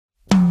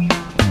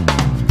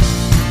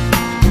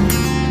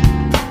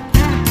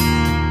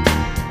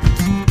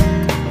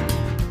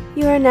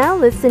now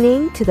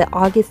listening to the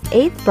August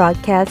 8th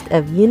broadcast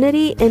of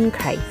Unity in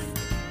Christ.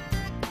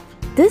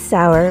 This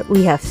hour,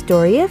 we have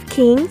Story of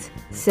Kings,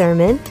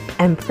 Sermon,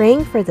 and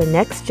Praying for the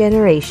Next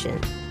Generation.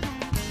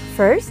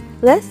 First,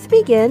 let's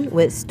begin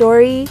with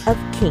Story of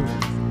Kings.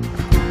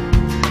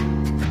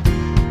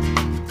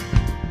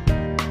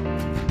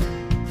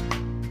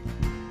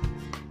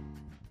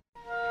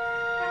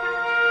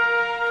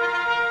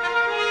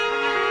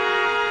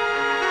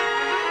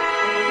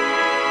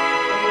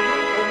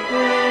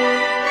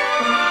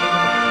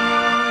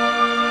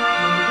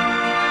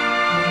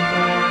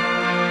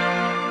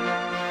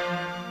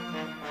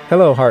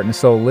 Hello, Heart and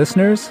Soul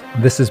listeners.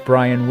 This is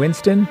Brian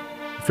Winston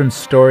from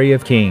Story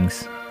of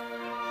Kings.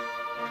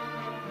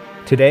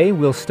 Today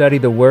we'll study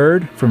the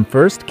Word from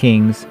 1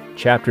 Kings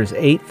chapters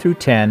 8 through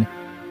 10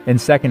 and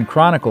 2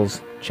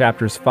 Chronicles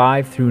chapters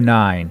 5 through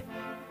 9.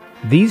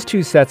 These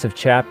two sets of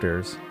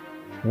chapters,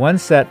 one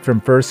set from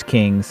 1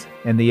 Kings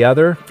and the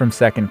other from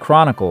 2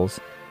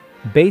 Chronicles,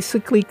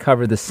 basically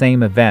cover the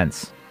same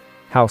events: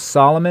 how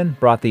Solomon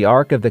brought the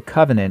Ark of the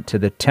Covenant to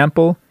the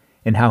temple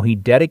and how he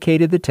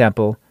dedicated the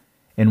temple,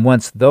 and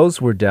once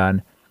those were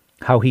done,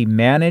 how he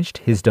managed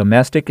his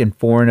domestic and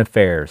foreign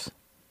affairs.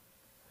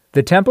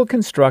 The temple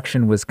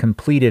construction was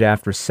completed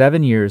after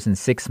 7 years and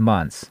 6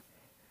 months.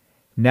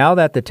 Now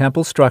that the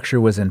temple structure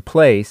was in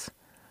place,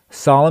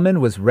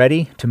 Solomon was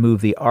ready to move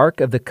the Ark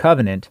of the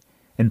Covenant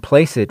and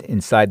place it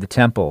inside the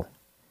temple.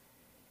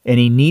 And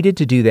he needed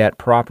to do that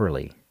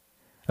properly.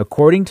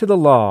 According to the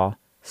law,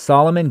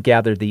 Solomon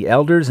gathered the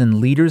elders and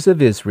leaders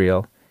of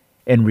Israel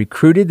and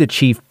recruited the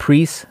chief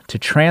priests to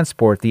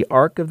transport the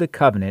Ark of the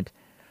Covenant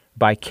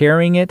by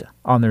carrying it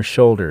on their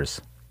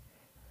shoulders.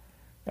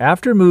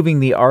 After moving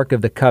the Ark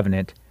of the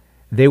Covenant,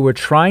 they were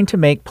trying to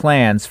make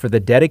plans for the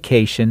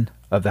dedication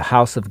of the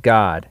house of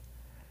God.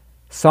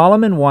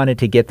 Solomon wanted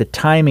to get the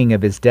timing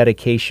of his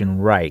dedication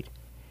right.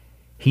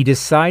 He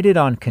decided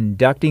on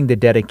conducting the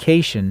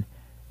dedication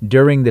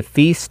during the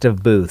Feast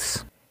of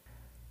Booths.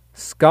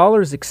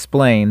 Scholars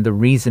explain the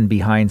reason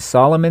behind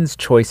Solomon's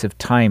choice of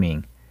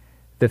timing.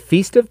 The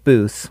Feast of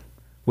Booths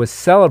was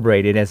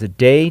celebrated as a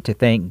day to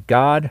thank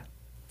God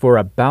for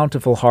a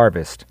bountiful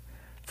harvest.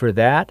 For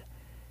that,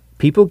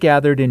 people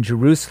gathered in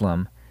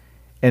Jerusalem,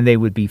 and they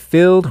would be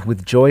filled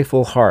with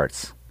joyful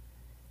hearts.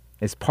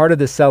 As part of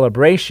the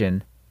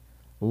celebration,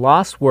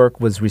 lost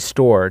work was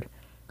restored,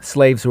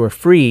 slaves were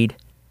freed,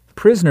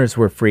 prisoners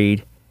were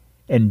freed,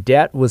 and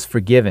debt was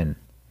forgiven.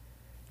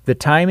 The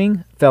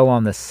timing fell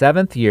on the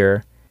 7th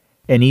year,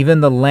 and even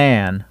the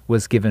land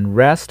was given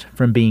rest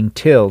from being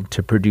tilled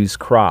to produce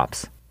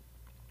crops.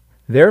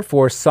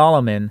 Therefore,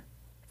 Solomon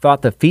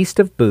thought the Feast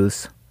of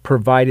Booths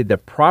provided the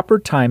proper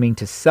timing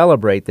to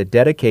celebrate the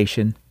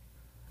dedication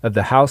of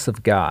the house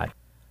of God.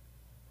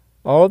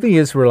 All the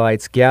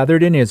Israelites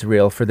gathered in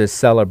Israel for this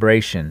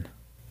celebration.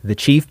 The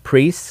chief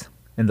priests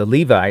and the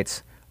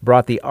Levites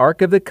brought the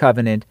Ark of the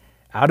Covenant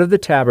out of the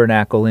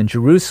tabernacle in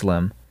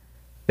Jerusalem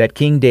that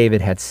King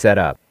David had set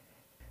up.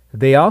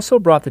 They also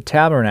brought the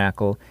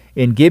tabernacle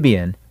in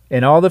Gibeon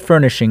and all the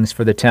furnishings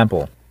for the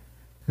temple.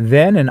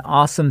 Then an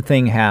awesome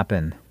thing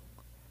happened.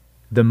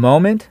 The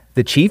moment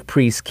the chief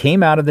priests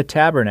came out of the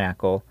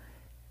tabernacle,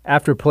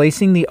 after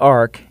placing the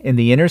ark in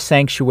the inner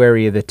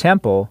sanctuary of the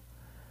temple,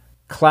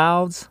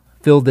 clouds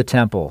filled the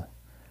temple.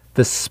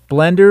 The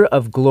splendor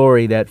of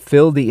glory that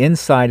filled the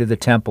inside of the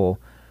temple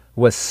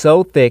was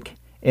so thick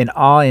and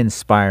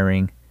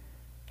awe-inspiring,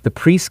 the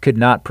priests could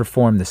not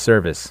perform the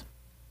service.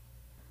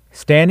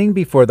 Standing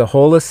before the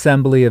whole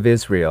assembly of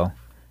Israel,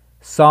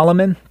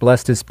 Solomon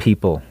blessed his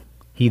people.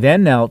 He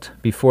then knelt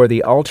before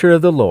the altar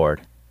of the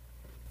Lord.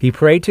 He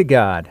prayed to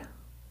God.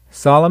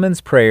 Solomon's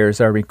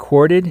prayers are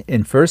recorded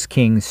in 1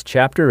 Kings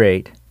chapter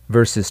 8,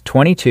 verses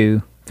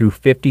 22 through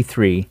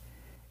 53,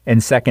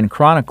 and 2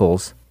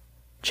 Chronicles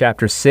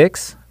chapter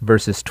 6,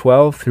 verses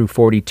 12 through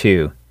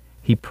 42.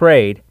 He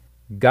prayed,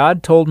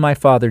 "God told my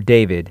father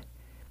David,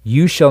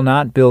 'You shall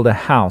not build a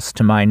house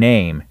to my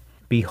name.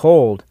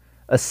 Behold,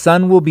 a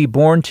son will be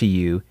born to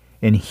you,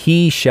 and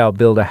he shall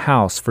build a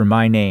house for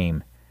my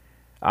name.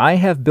 I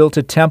have built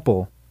a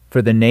temple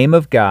for the name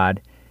of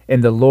God,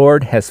 and the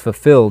Lord has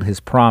fulfilled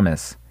his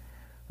promise.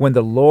 When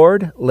the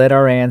Lord led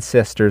our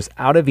ancestors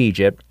out of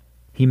Egypt,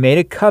 he made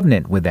a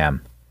covenant with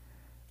them.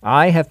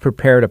 I have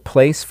prepared a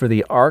place for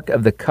the Ark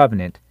of the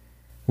Covenant,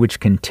 which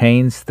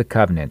contains the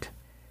covenant."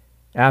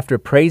 After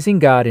praising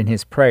God in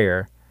his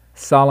prayer,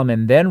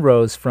 Solomon then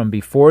rose from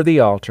before the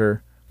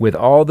altar with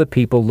all the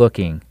people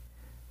looking.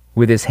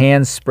 With his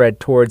hands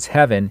spread towards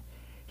heaven,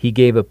 he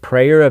gave a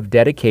prayer of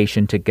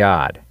dedication to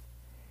God.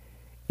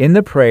 In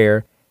the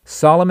prayer,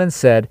 Solomon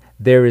said,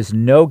 "There is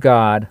no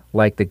God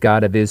like the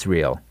God of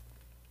Israel."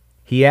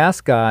 He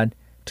asked God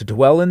to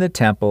dwell in the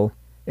temple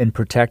and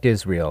protect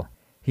Israel.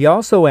 He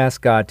also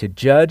asked God to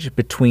judge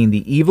between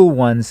the evil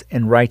ones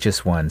and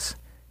righteous ones,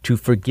 to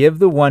forgive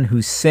the one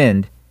who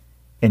sinned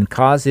and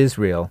cause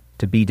Israel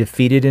to be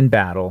defeated in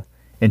battle,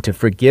 and to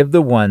forgive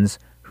the ones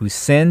who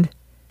sinned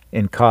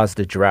and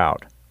caused a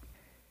drought.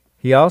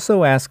 He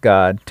also asked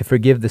God to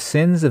forgive the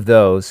sins of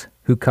those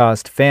who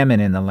caused famine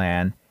in the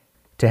land,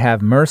 to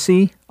have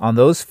mercy on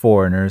those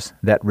foreigners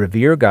that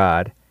revere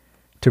God,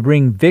 to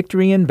bring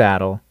victory in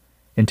battle,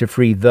 and to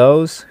free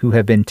those who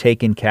have been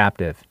taken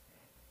captive.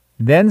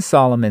 Then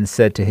Solomon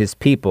said to his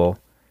people,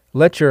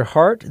 Let your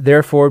heart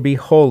therefore be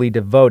wholly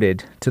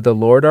devoted to the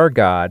Lord our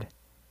God,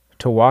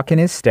 to walk in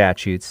his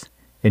statutes,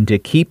 and to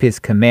keep his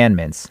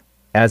commandments,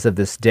 as of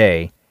this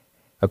day,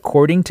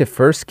 according to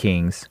 1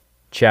 Kings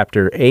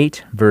chapter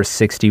 8, verse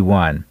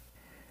 61.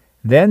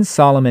 Then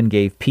Solomon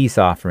gave peace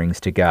offerings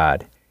to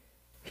God.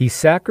 He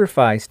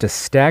sacrificed a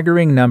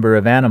staggering number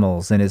of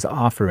animals in his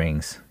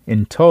offerings.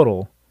 In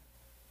total,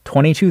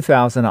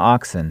 22,000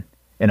 oxen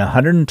and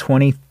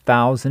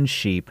 120,000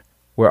 sheep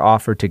were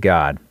offered to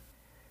God.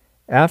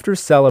 After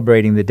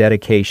celebrating the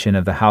dedication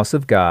of the house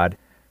of God,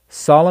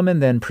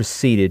 Solomon then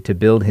proceeded to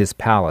build his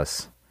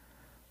palace.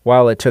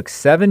 While it took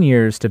 7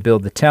 years to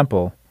build the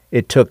temple,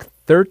 it took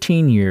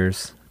 13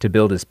 years to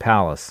build his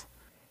palace.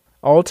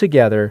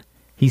 Altogether,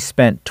 he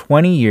spent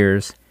 20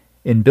 years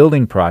in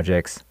building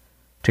projects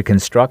to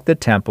construct the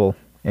temple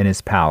and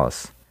his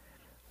palace.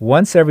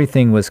 Once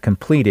everything was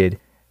completed,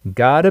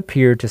 God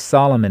appeared to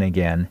Solomon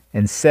again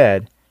and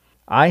said,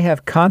 I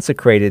have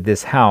consecrated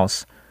this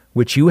house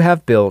which you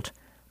have built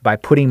by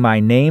putting my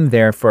name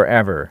there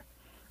forever,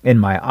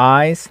 and my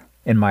eyes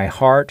and my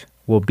heart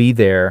will be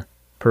there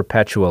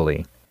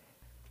perpetually.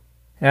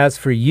 As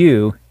for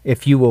you,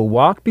 if you will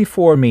walk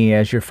before me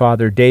as your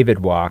father David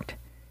walked,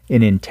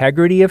 in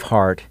integrity of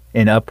heart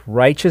and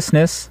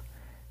uprightness,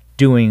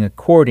 doing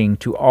according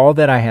to all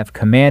that I have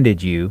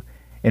commanded you,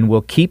 and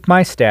will keep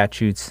my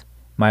statutes,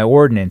 my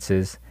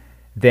ordinances,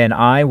 then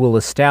I will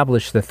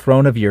establish the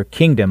throne of your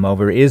kingdom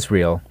over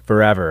Israel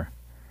forever.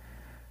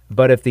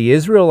 But if the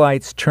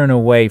Israelites turn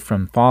away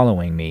from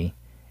following me,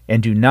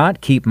 and do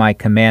not keep my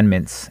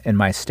commandments and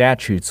my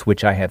statutes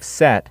which I have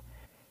set,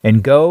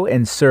 and go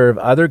and serve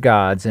other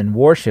gods and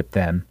worship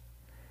them,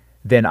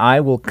 then I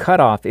will cut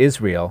off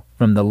Israel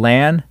from the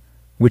land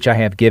which I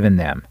have given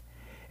them,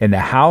 and the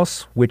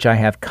house which I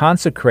have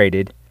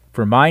consecrated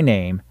for my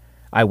name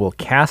I will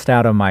cast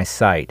out of my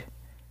sight.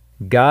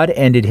 God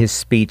ended his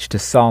speech to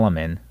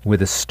Solomon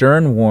with a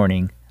stern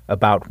warning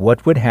about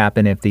what would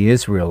happen if the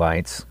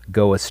Israelites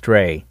go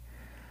astray.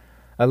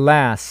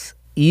 Alas,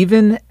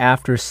 even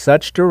after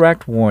such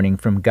direct warning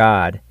from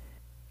God,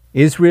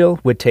 Israel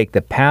would take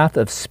the path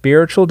of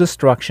spiritual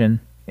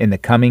destruction in the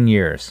coming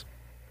years.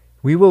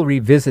 We will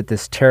revisit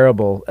this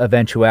terrible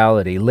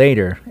eventuality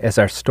later as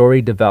our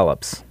story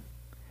develops.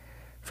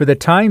 For the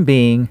time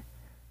being,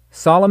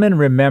 Solomon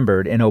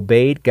remembered and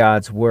obeyed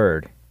God's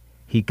word.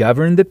 He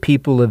governed the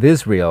people of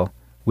Israel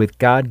with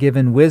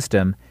God-given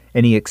wisdom,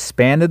 and he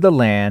expanded the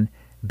land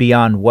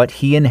beyond what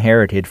he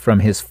inherited from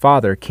his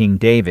father, King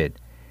David.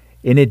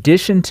 In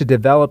addition to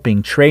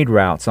developing trade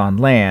routes on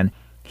land,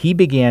 he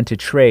began to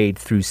trade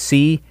through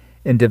sea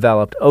and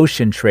developed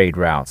ocean trade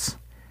routes.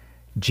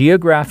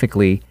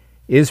 Geographically,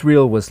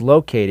 Israel was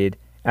located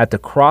at the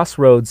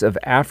crossroads of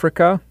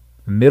Africa,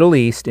 Middle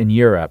East, and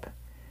Europe.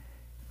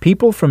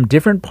 People from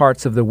different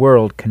parts of the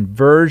world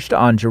converged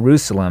on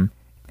Jerusalem,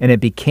 and it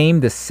became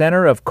the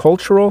center of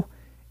cultural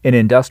and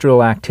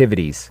industrial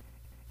activities.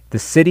 The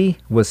city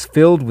was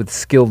filled with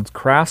skilled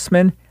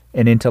craftsmen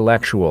and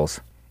intellectuals.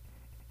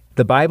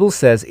 The Bible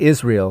says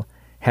Israel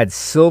had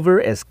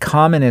silver as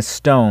common as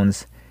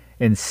stones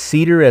and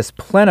cedar as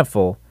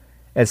plentiful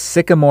as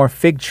sycamore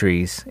fig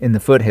trees in the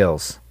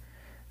foothills.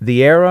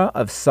 The era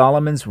of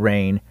Solomon's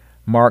reign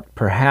marked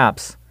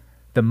perhaps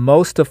the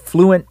most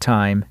affluent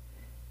time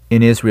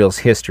in Israel's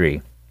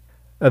history.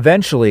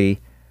 Eventually,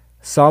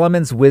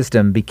 Solomon's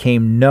wisdom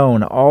became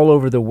known all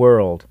over the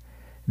world.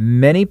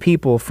 Many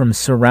people from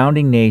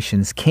surrounding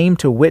nations came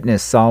to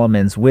witness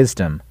Solomon's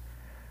wisdom.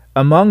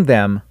 Among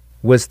them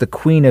was the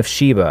Queen of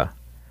Sheba.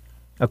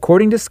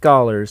 According to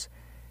scholars,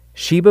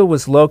 Sheba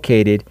was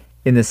located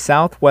in the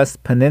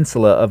southwest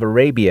peninsula of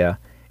Arabia,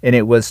 and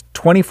it was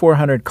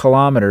 2,400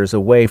 kilometers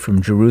away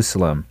from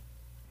Jerusalem.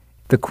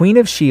 The Queen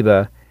of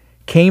Sheba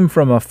came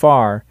from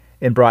afar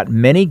and brought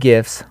many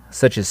gifts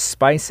such as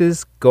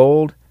spices,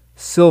 gold,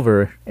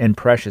 silver, and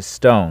precious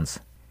stones.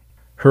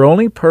 Her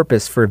only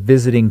purpose for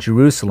visiting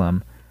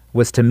Jerusalem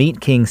was to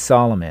meet King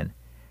Solomon.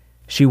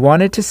 She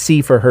wanted to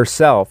see for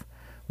herself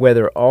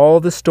whether all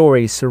the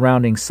stories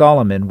surrounding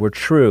Solomon were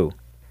true.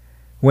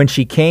 When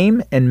she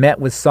came and met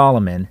with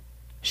Solomon,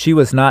 she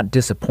was not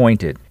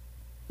disappointed.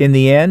 In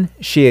the end,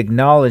 she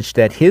acknowledged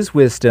that his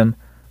wisdom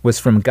was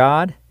from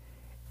God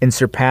and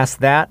surpassed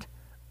that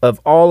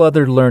of all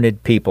other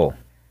learned people.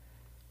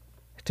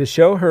 To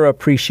show her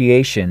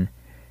appreciation,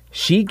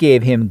 she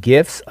gave him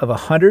gifts of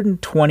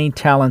 120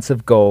 talents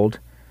of gold,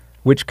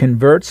 which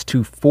converts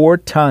to 4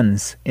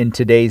 tons in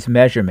today's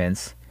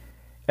measurements,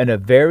 and a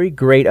very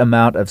great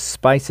amount of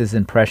spices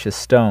and precious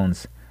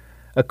stones.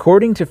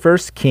 According to 1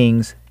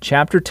 Kings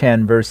chapter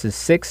 10, verses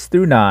 6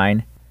 through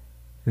 9,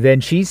 Then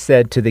she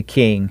said to the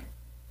king,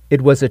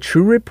 It was a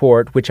true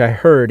report which I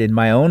heard in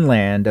my own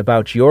land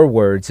about your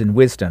words and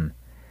wisdom.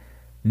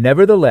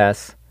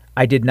 Nevertheless,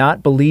 I did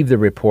not believe the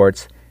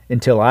reports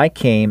until I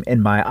came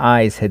and my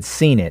eyes had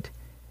seen it.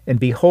 And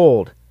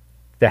behold,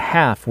 the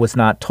half was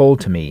not told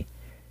to me.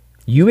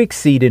 You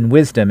exceed in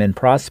wisdom and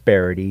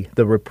prosperity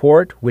the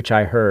report which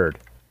I heard.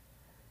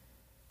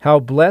 How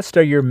blessed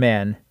are your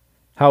men,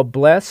 how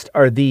blessed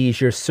are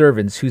these your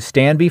servants who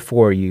stand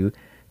before you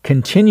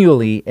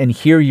continually and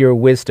hear your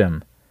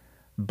wisdom.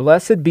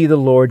 Blessed be the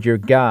Lord your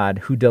God,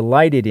 who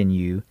delighted in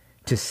you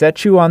to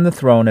set you on the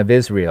throne of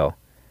Israel,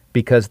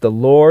 because the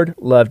Lord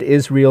loved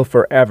Israel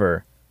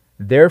forever.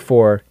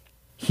 Therefore,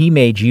 he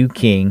made you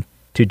king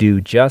to do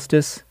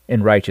justice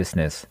and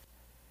righteousness.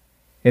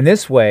 In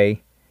this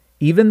way,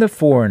 even the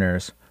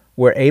foreigners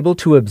were able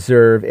to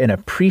observe and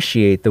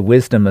appreciate the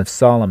wisdom of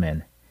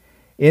Solomon.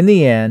 In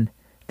the end,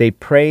 they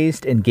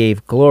praised and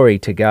gave glory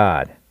to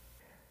God.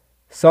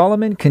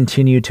 Solomon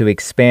continued to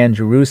expand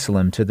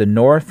Jerusalem to the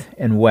north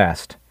and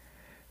west.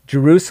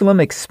 Jerusalem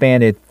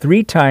expanded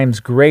 3 times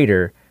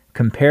greater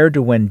compared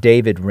to when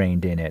David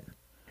reigned in it.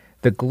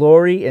 The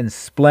glory and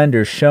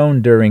splendor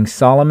shown during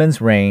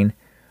Solomon's reign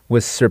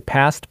was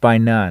surpassed by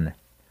none.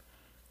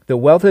 The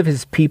wealth of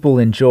his people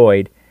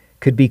enjoyed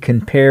could be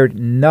compared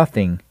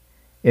nothing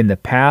in the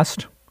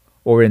past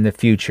or in the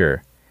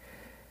future.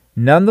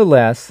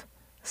 Nonetheless,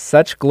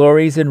 such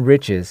glories and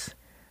riches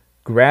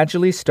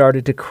gradually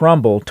started to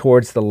crumble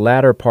towards the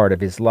latter part of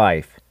his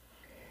life.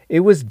 It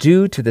was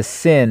due to the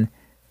sin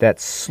that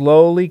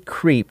slowly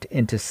creeped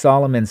into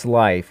Solomon's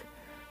life,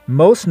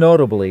 most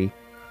notably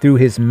through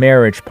his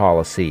marriage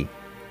policy.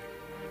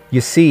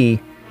 You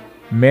see,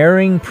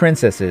 marrying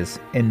princesses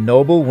and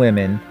noble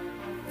women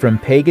from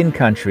pagan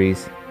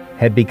countries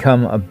had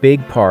become a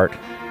big part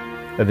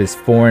of his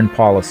foreign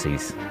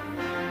policies.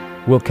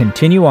 We'll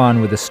continue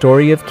on with the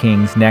story of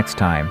Kings next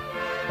time.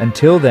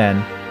 Until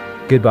then,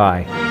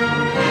 goodbye.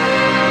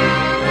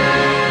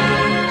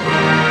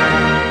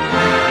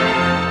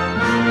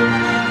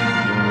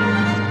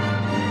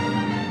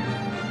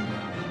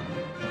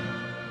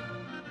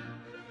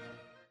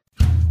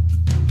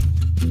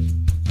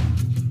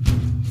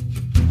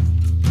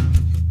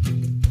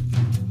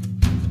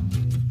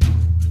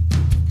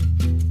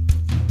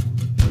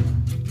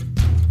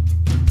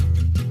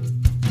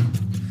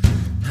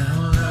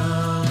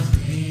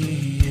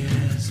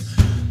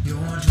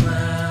 Your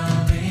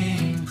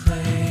dwelling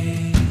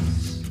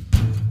place.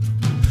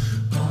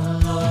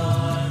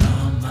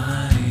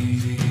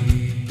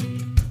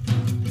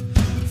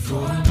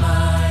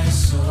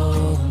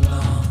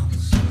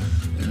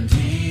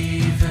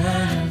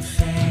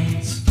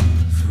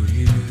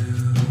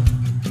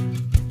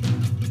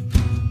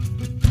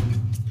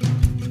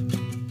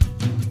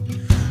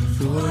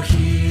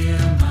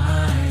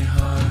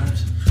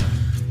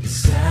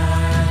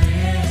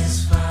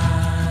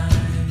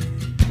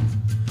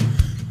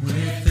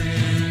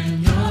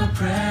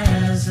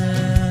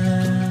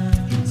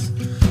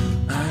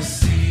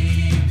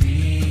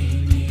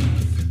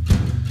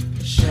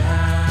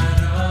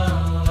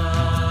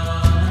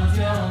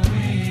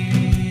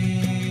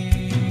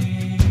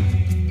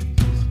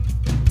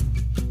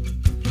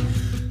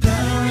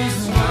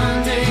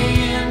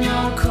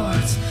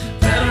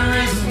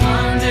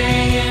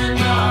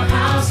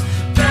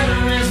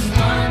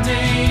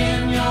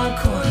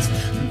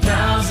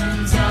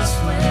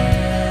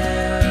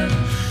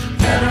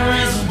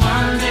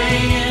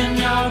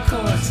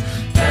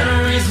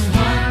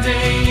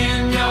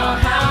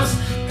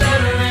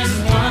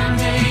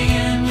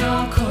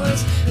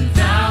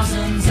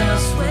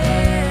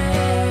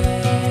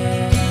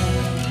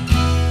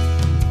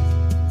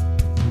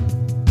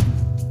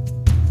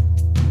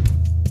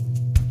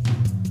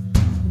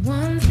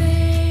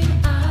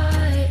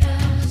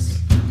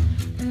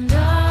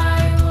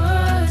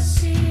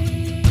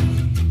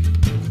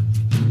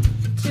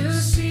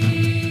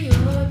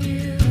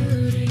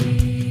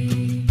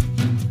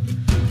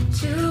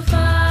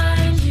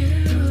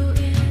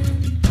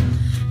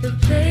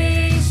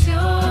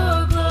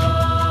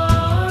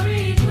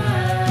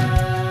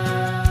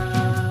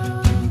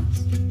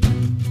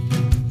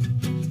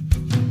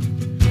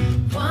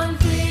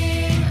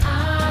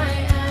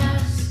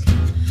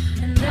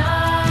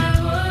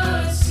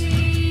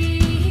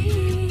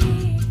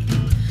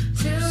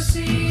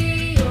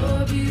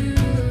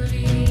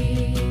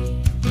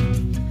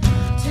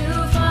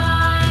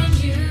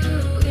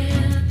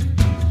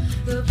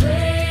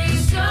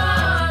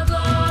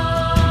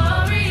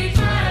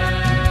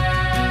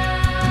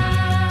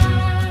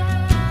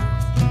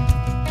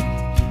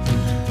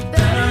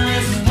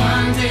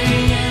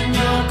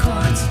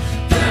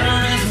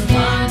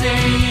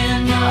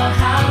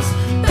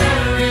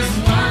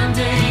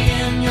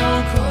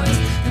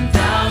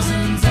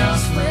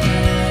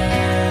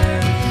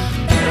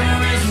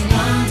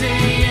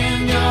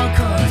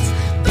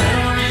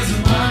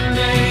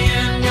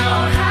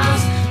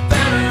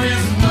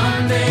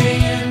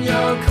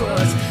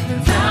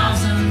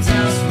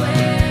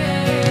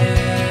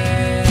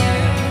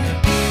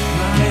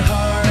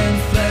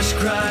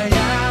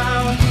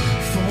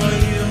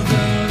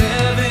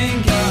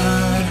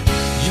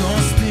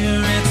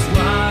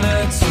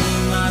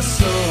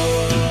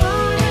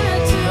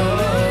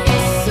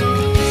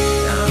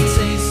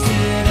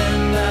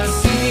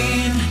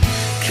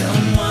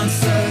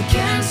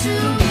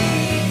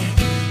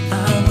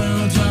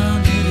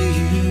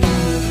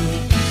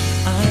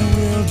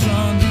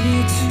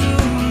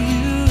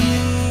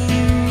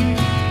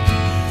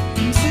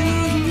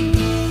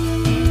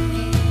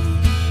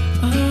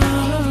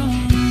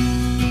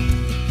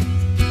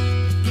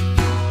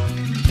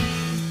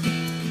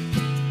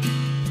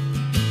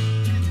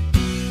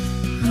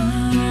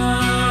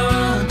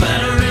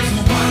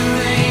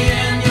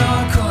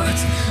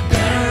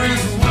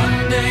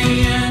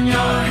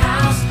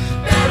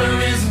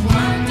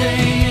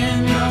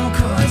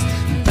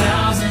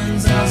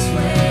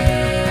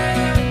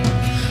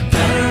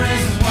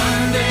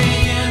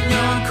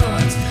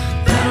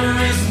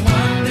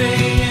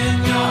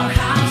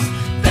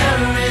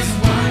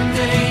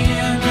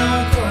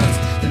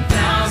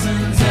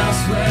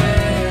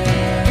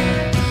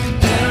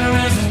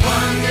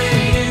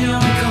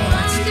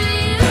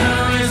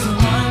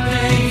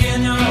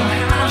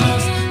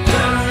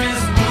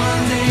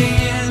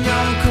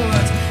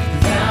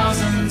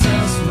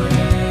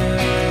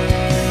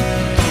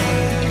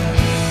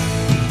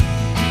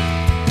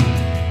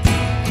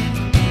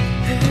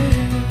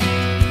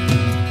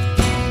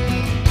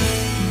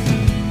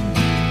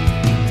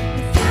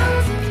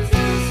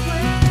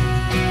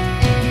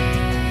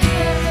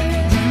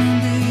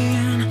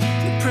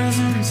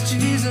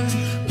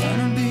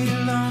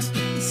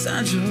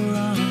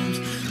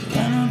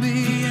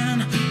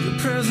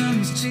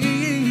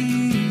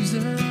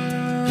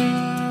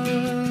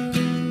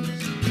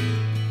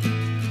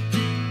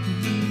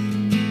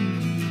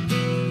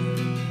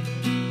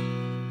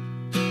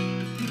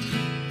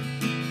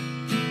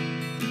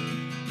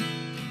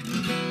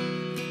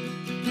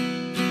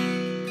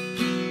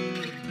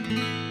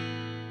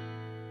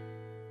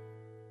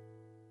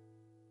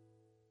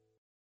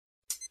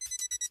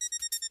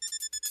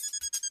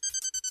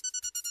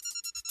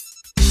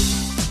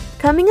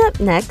 Coming up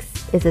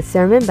next is a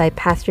sermon by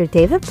Pastor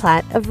David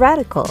Platt of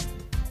Radical.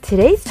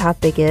 Today's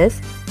topic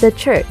is The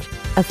Church,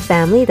 a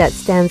family that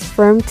stands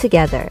firm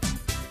together.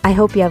 I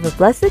hope you have a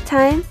blessed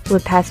time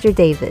with Pastor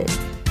David.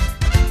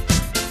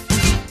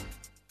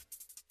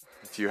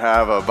 If you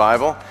have a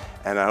Bible,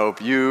 and I hope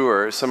you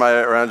or somebody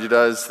around you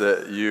does,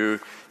 that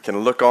you can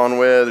look on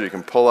with or you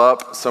can pull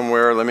up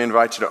somewhere, let me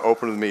invite you to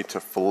open with me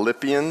to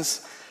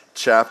Philippians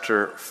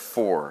chapter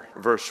 4,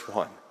 verse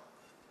 1.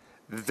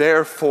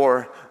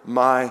 Therefore,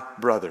 my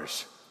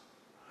brothers,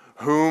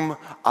 whom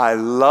I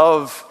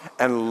love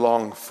and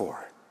long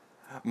for,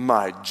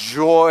 my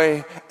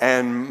joy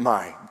and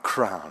my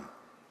crown,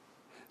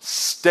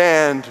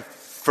 stand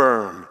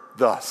firm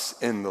thus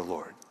in the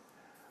Lord,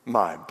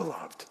 my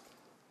beloved.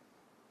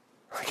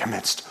 Like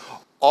amidst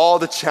all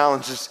the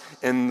challenges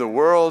in the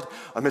world,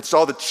 amidst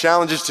all the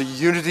challenges to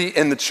unity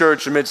in the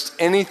church, amidst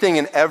anything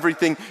and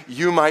everything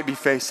you might be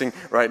facing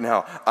right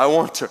now, I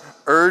want to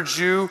urge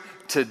you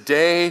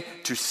today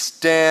to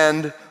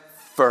stand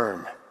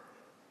firm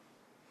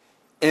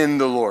in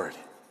the Lord.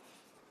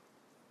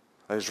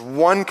 There's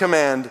one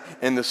command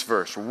in this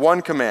verse,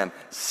 one command: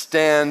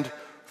 stand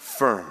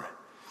firm.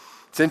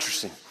 It's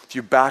interesting. If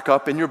you back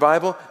up in your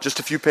Bible just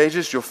a few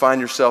pages, you'll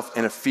find yourself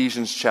in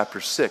Ephesians chapter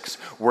 6,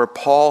 where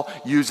Paul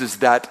uses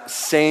that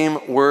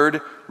same word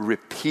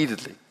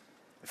repeatedly.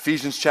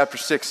 Ephesians chapter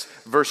 6,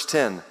 verse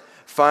 10.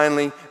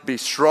 Finally, be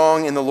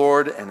strong in the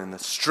Lord and in the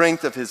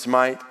strength of his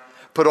might.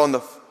 Put on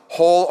the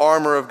whole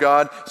armor of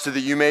God so that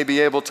you may be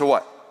able to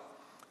what?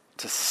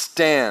 To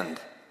stand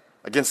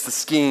against the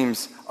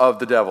schemes of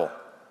the devil.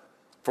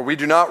 For we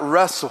do not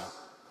wrestle,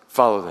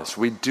 follow this,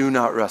 we do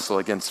not wrestle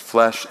against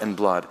flesh and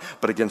blood,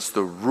 but against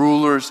the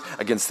rulers,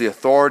 against the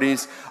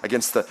authorities,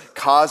 against the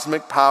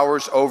cosmic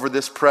powers over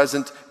this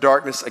present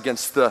darkness,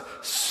 against the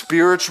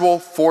spiritual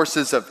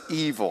forces of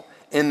evil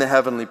in the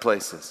heavenly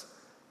places.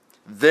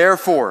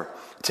 Therefore,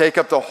 take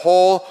up the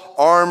whole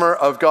armor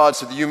of God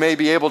so that you may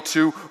be able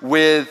to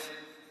withstand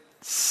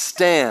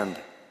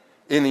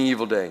in the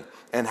evil day.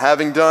 And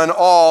having done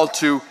all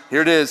to,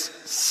 here it is,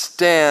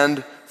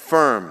 stand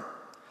firm.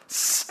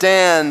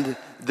 Stand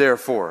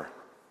therefore.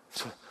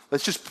 So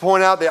let's just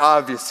point out the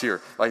obvious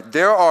here. Like,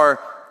 there are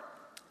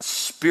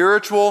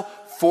spiritual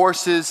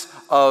forces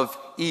of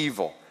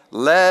evil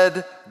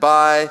led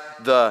by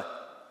the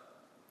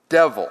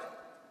devil.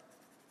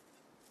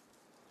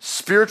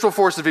 Spiritual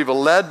force of evil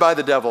led by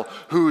the devil,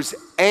 whose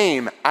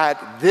aim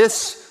at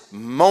this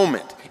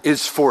moment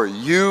is for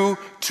you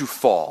to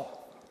fall.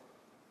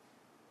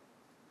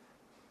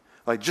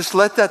 Like, just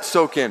let that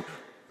soak in.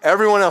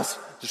 Everyone else,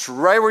 just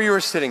right where you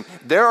are sitting,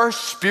 there are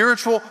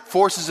spiritual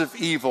forces of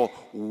evil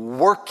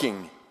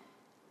working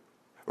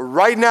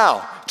right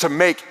now to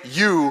make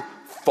you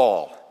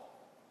fall.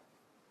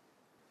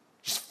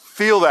 Just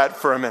feel that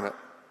for a minute.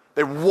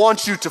 They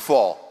want you to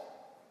fall.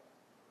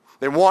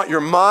 They want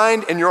your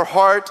mind and your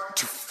heart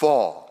to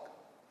fall.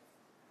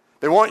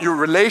 They want your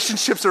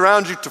relationships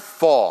around you to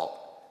fall.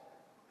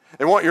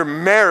 They want your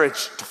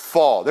marriage to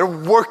fall. They're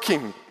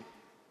working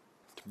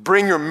to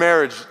bring your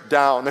marriage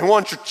down. They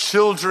want your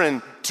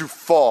children to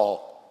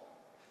fall.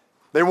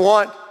 They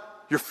want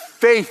your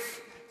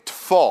faith to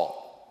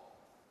fall.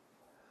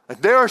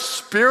 Like, there are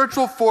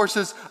spiritual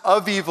forces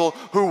of evil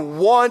who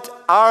want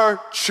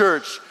our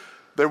church,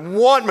 they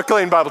want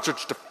McLean Bible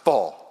Church to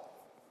fall.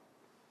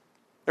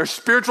 There are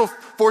spiritual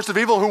forces of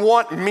evil who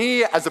want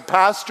me as a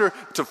pastor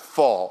to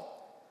fall.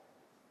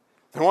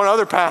 They want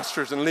other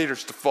pastors and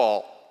leaders to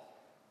fall.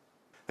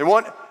 They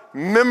want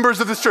members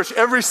of this church,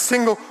 every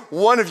single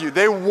one of you,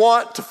 they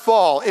want to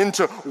fall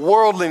into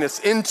worldliness,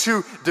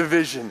 into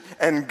division.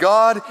 And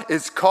God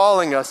is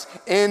calling us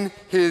in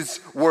his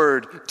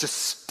word to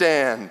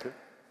stand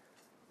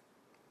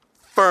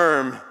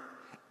firm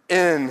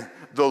in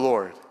the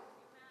Lord.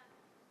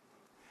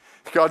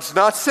 God's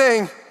not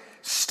saying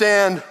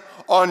stand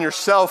on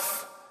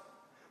yourself,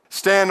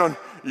 stand on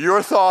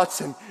your thoughts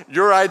and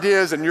your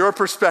ideas and your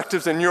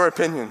perspectives and your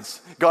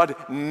opinions. God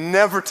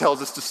never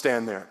tells us to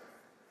stand there.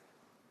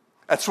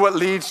 That's what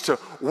leads to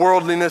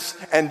worldliness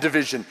and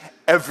division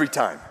every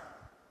time.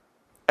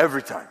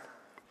 Every time.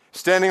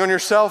 Standing on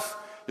yourself,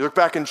 you look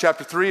back in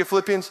chapter 3 of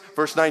Philippians,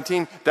 verse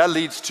 19, that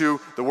leads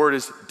to, the word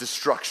is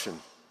destruction.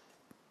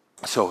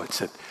 So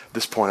it's at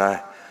this point,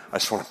 I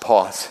just want to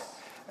pause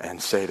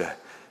and say to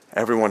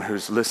everyone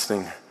who's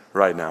listening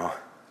right now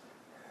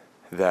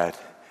that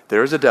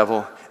there is a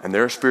devil and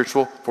there are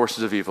spiritual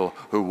forces of evil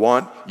who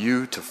want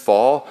you to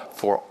fall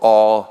for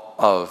all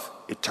of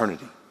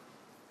eternity.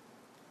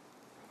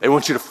 They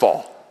want you to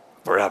fall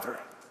forever.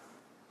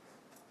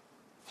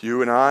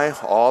 You and I,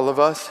 all of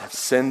us, have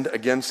sinned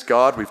against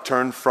God. We've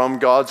turned from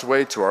God's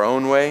way to our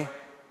own way.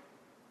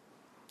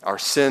 Our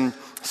sin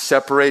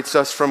separates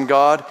us from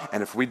God,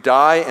 and if we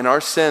die in our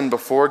sin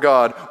before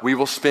God, we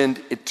will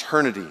spend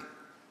eternity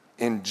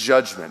in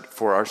judgment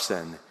for our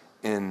sin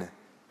in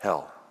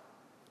hell.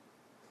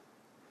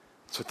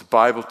 That's what the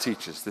Bible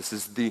teaches. This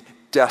is the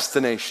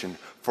destination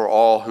for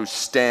all who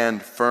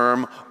stand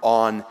firm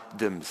on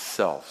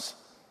themselves.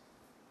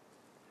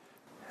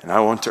 And I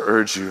want to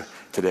urge you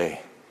today,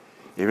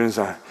 even as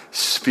I'm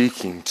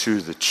speaking to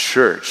the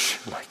church,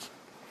 like,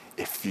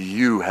 if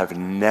you have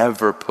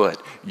never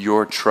put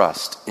your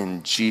trust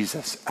in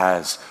Jesus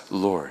as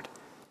Lord,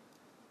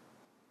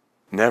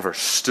 never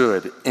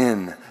stood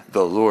in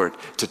the Lord,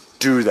 to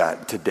do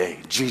that today.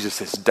 Jesus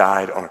has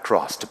died on a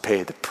cross to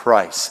pay the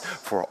price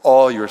for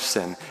all your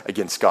sin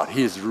against God.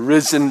 He is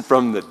risen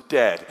from the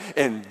dead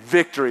in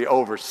victory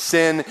over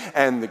sin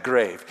and the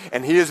grave.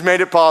 And he has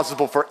made it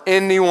possible for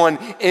anyone,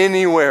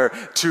 anywhere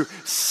to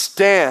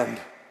stand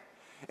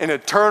in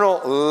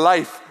eternal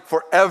life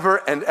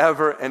forever and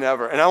ever and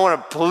ever. And I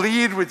want to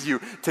plead with you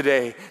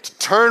today to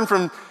turn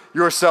from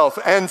yourself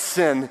and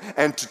sin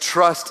and to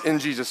trust in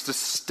Jesus, to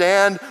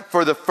stand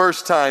for the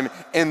first time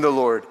in the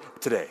Lord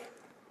today.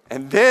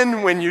 And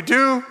then when you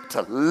do,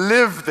 to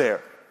live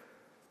there.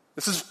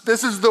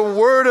 This is the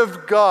word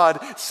of God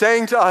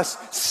saying to us,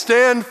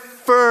 stand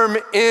firm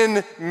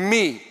in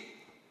me.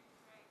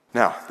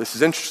 Now, this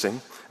is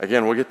interesting.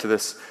 Again, we'll get to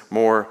this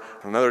more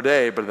another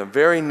day, but in the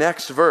very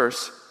next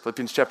verse,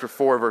 Philippians chapter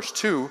 4, verse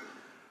 2,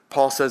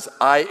 Paul says,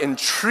 I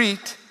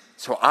entreat,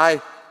 so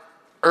I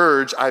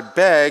urge, I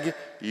beg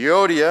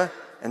Euodia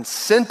and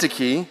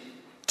Syntyche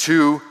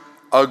to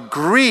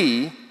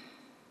agree,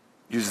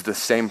 uses the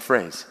same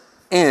phrase,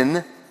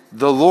 in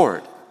the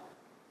Lord.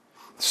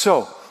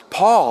 So,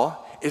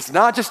 Paul is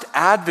not just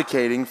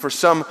advocating for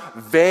some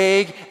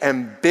vague,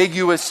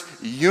 ambiguous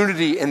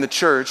unity in the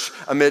church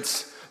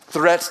amidst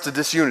threats to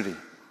disunity.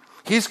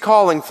 He's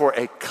calling for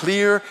a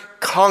clear,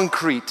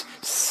 concrete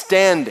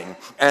standing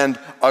and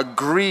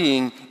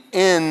agreeing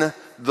in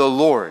the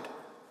Lord.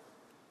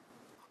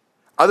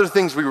 Other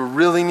things we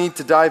really need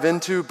to dive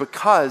into,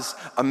 because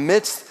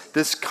amidst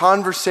this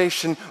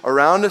conversation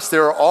around us,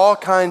 there are all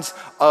kinds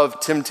of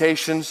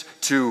temptations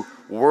to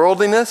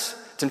worldliness,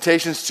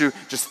 temptations to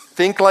just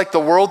think like the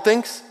world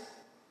thinks,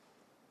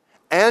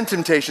 and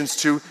temptations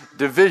to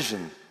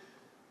division,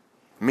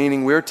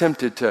 meaning we're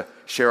tempted to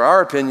share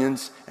our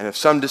opinions, and if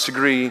some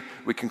disagree,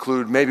 we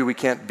conclude maybe we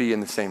can't be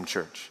in the same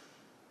church.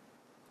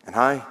 And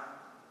I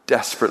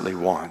desperately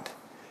want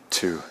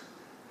to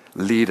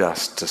lead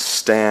us to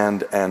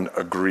stand and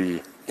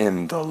agree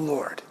in the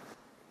Lord.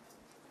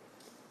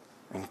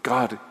 And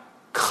God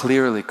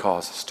clearly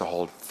calls us to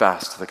hold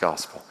fast to the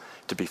gospel,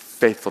 to be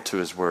faithful to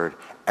his word,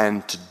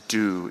 and to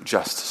do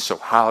justice. So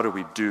how do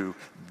we do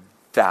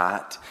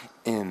that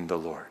in the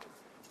Lord?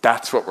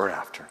 That's what we're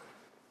after.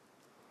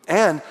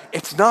 And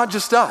it's not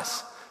just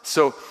us.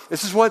 So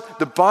this is what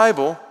the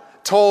Bible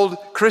told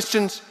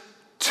Christians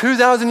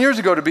 2,000 years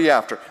ago to be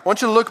after. I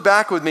want you to look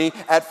back with me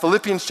at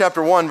Philippians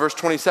chapter 1, verse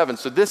 27.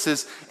 So this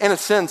is, in a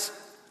sense,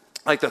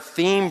 like the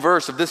theme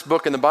verse of this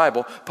book in the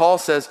Bible. Paul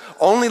says,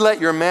 only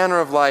let your manner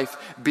of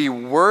life be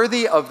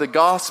worthy of the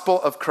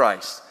gospel of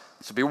Christ.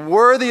 So be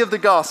worthy of the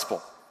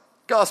gospel,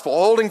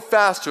 holding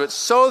fast to it,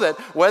 so that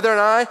whether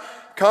I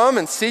come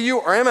and see you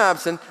or am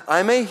absent,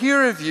 I may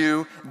hear of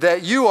you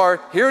that you are,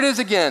 here it is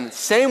again,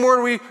 same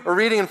word we are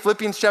reading in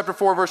Philippians chapter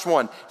 4, verse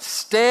 1,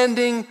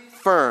 standing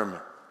firm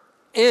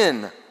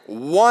in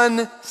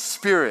one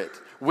spirit,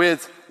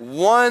 with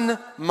one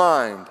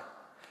mind,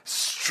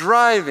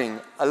 striving,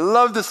 I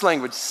love this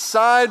language,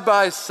 side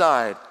by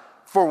side.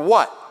 For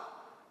what?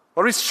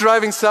 What are we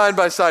striving side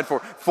by side for?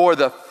 For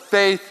the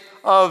faith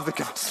of the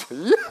gospel.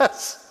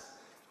 Yes!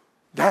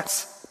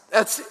 That's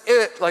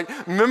it.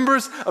 Like,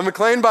 members of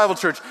McLean Bible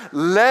Church,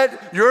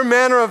 let your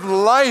manner of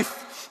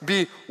life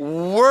be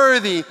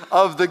worthy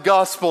of the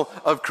gospel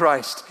of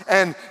Christ,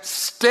 and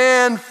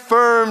stand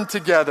firm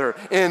together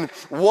in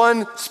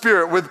one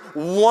spirit with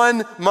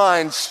one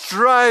mind,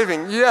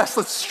 striving. Yes,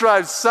 let's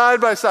strive side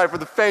by side for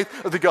the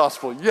faith of the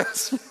gospel.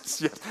 Yes.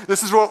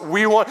 This is what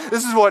we want.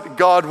 This is what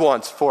God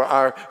wants for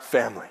our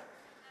family.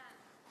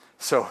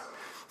 So,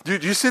 do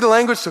you see the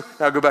language? So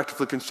now go back to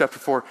Philippians chapter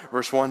 4,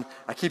 verse 1.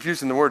 I keep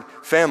using the word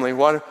family.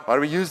 Why do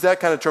we use that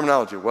kind of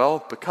terminology?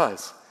 Well,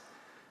 because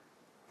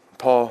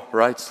Paul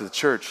writes to the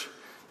church,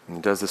 and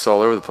he does this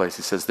all over the place.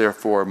 He says,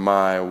 therefore,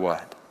 my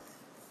what?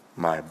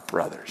 My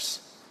brothers.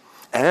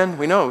 And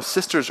we know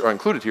sisters are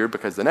included here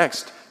because the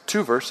next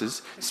two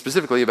verses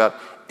specifically about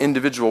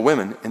individual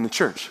women in the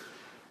church.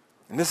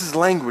 And this is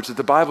language that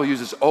the Bible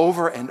uses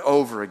over and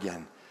over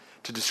again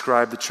to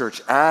describe the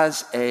church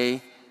as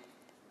a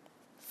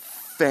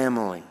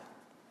family.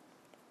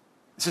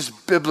 This is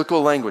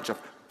biblical language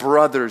of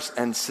brothers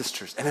and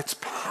sisters, and it's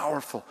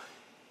powerful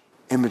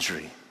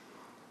imagery.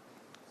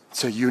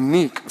 It's a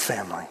unique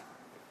family.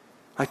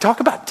 Like, talk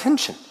about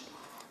tension.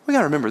 We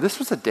gotta remember, this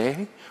was a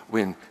day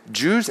when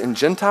Jews and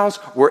Gentiles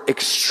were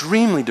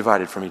extremely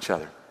divided from each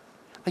other.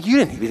 Like, you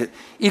didn't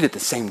eat at the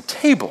same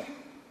table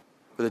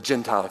with a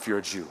Gentile if you're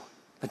a Jew.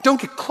 Like, don't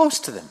get close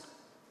to them.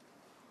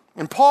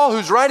 And Paul,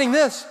 who's writing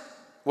this,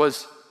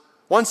 was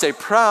once a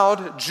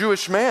proud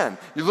Jewish man.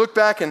 You look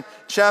back in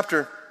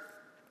chapter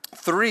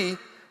 3,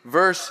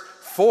 verse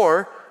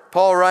 4,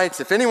 Paul writes,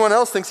 if anyone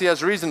else thinks he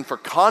has reason for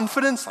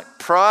confidence, like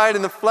pride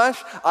in the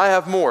flesh, I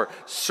have more.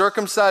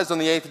 Circumcised on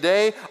the 8th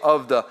day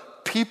of the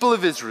people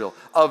of Israel,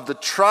 of the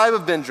tribe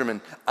of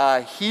Benjamin,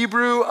 a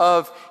Hebrew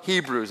of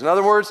Hebrews. In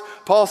other words,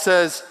 Paul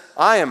says,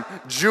 I am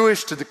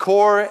Jewish to the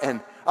core,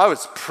 and I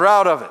was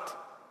proud of it.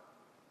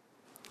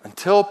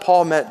 Until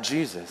Paul met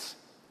Jesus,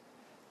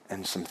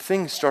 and some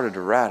things started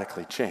to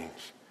radically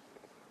change.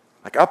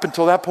 Like up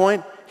until that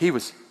point, he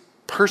was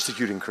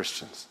persecuting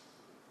Christians.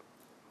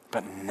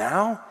 But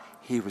now,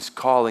 he was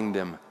calling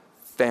them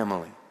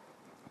family.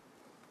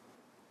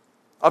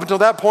 Up until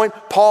that point,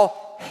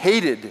 Paul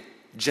hated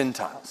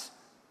Gentiles.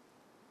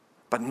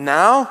 But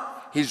now,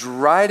 he's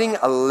writing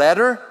a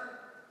letter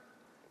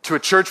to a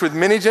church with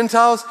many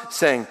Gentiles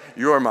saying,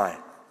 you're my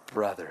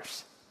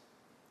brothers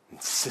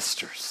and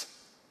sisters.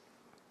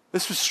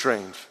 This was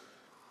strange,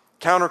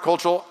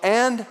 countercultural,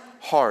 and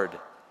hard.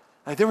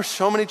 Like, there were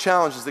so many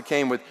challenges that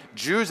came with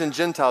Jews and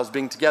Gentiles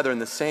being together in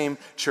the same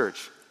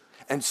church.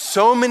 And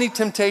so many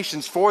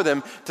temptations for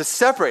them to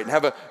separate and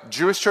have a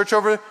Jewish church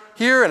over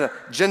here and a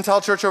Gentile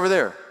church over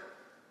there.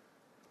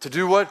 To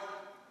do what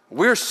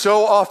we're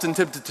so often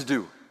tempted to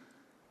do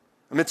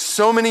amidst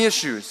so many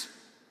issues.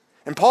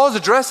 And Paul is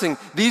addressing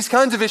these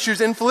kinds of issues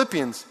in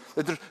Philippians.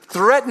 That they're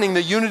threatening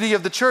the unity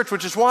of the church,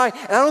 which is why,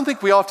 and I don't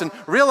think we often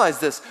realize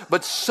this,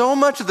 but so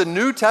much of the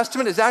New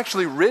Testament is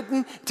actually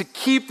written to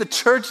keep the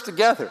church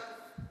together.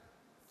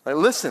 Right,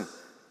 listen,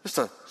 just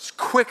a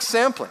quick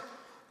sampling.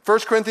 1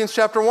 Corinthians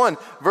chapter 1,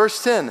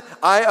 verse 10,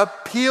 I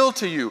appeal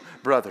to you,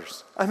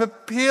 brothers. I'm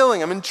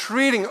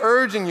entreating,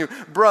 urging you,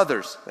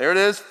 brothers. There it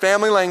is,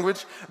 family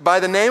language. By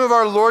the name of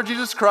our Lord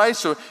Jesus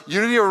Christ, so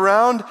unity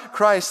around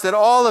Christ, that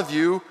all of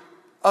you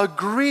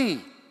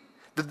agree,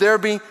 that there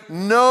be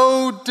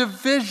no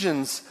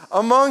divisions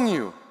among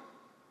you,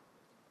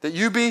 that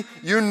you be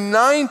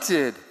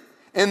united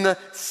in the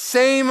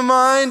same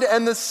mind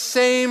and the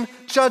same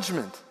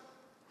judgment.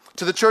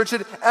 To the church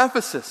at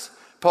Ephesus,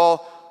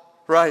 Paul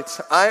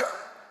writes, I,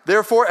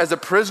 therefore, as a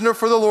prisoner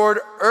for the Lord,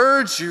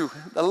 urge you,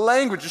 the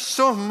language is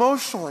so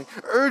emotional,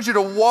 urge you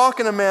to walk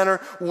in a manner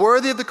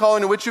worthy of the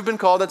calling to which you've been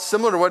called. That's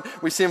similar to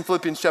what we see in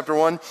Philippians chapter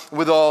 1,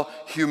 with all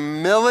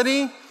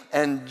humility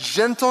and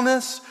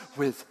gentleness,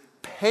 with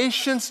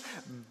patience,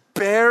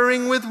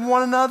 bearing with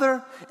one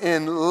another,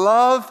 in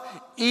love,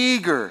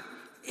 eager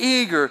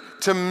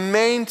to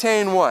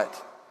maintain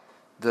what?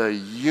 The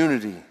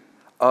unity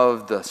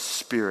of the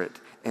Spirit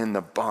in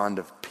the bond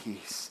of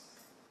peace.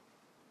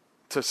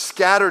 To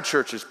scattered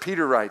churches,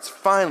 Peter writes,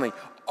 finally,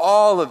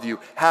 all of you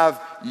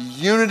have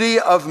unity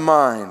of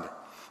mind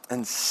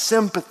and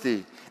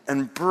sympathy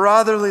and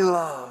brotherly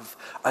love,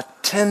 a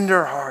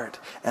tender heart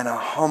and a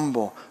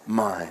humble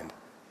mind.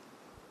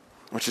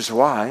 Which is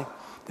why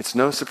it's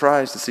no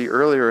surprise to see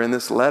earlier in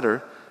this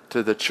letter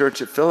to the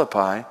church at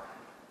Philippi,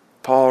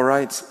 Paul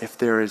writes, if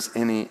there is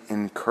any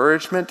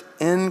encouragement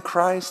in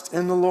Christ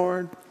in the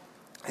Lord,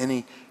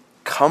 any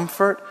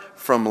comfort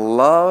from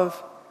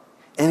love,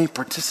 any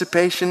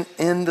participation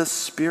in the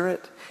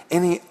Spirit,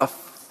 any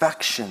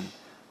affection.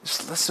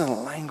 Just listen to the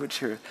language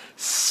here.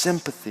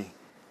 Sympathy.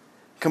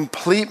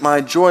 Complete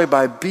my joy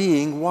by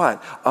being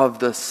what? Of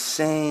the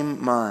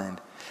same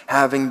mind,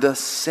 having the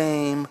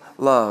same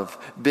love,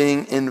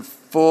 being in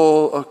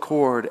full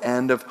accord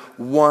and of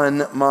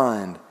one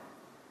mind.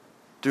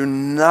 Do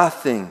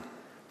nothing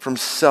from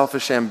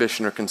selfish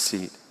ambition or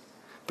conceit,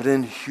 but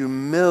in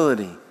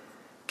humility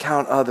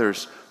count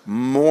others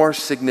more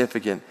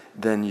significant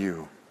than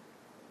you.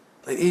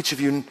 Let each of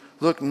you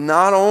look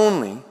not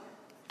only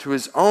to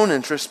his own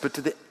interests, but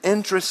to the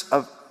interests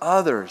of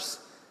others.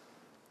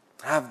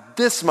 Have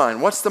this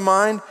mind. What's the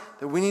mind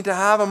that we need to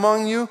have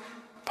among you?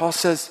 Paul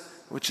says,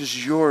 which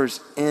is yours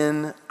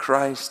in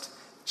Christ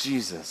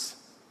Jesus.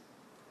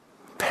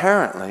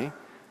 Apparently,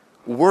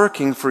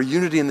 working for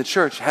unity in the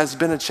church has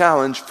been a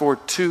challenge for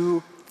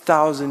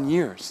 2,000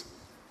 years.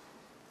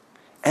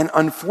 And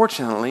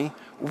unfortunately,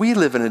 we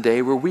live in a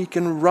day where we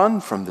can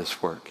run from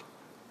this work.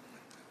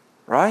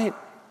 Right?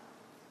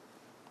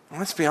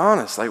 Let's be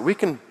honest, like we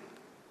can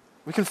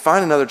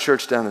find another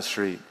church down the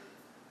street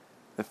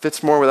that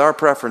fits more with our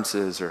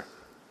preferences or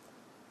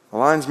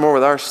aligns more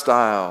with our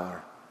style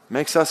or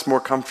makes us more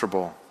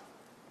comfortable.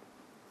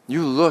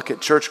 You look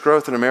at church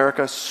growth in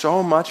America,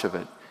 so much of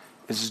it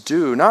is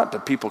due not to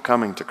people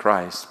coming to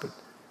Christ, but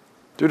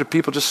due to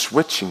people just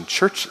switching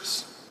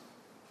churches.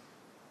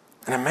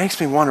 And it makes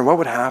me wonder what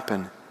would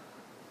happen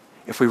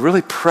if we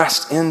really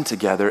pressed in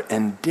together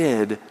and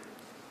did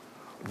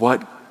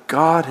what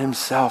God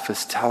himself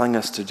is telling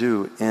us to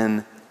do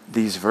in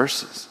these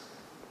verses.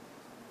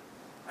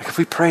 Like if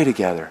we pray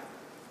together,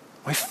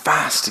 we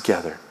fast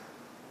together,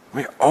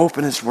 we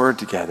open his word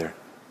together,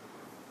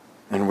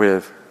 and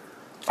with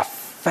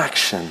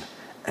affection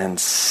and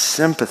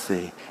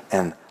sympathy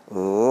and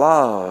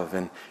love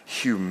and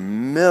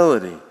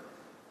humility,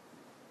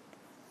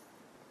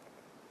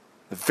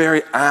 the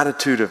very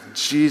attitude of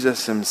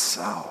Jesus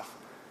himself.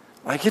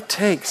 Like it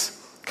takes,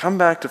 come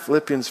back to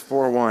Philippians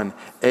 4:1,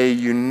 a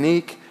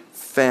unique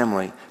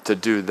family to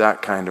do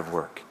that kind of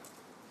work.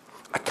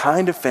 A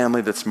kind of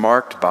family that's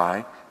marked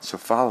by, so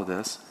follow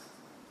this,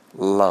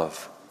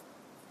 love.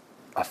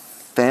 A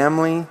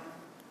family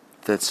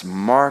that's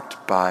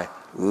marked by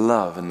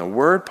love. And the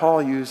word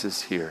Paul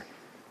uses here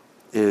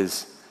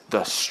is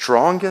the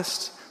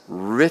strongest,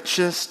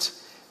 richest,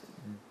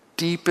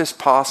 deepest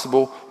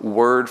possible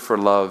word for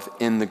love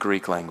in the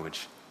Greek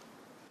language.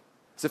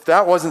 As if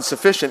that wasn't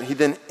sufficient, he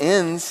then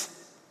ends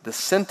the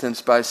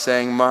sentence by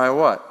saying, my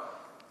what?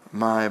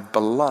 My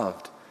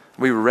beloved.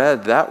 We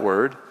read that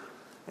word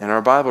in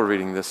our Bible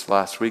reading this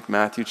last week,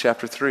 Matthew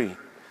chapter 3,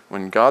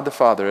 when God the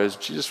Father, as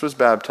Jesus was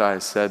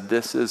baptized, said,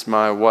 this is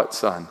my what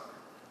son?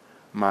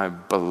 My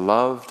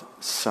beloved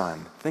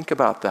son. Think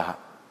about that.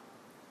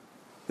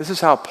 This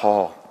is how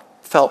Paul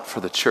felt for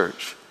the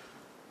church,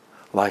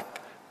 like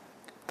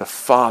the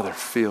Father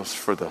feels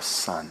for the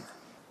Son.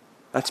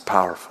 That's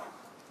powerful.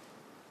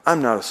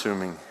 I'm not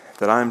assuming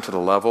that I'm to the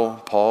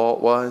level Paul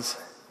was,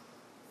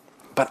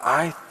 but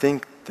I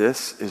think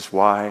this is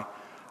why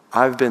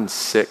I've been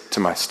sick to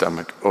my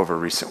stomach over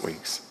recent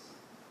weeks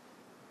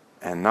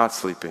and not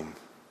sleeping.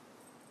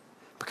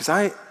 Because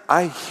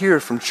I hear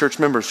from church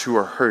members who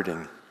are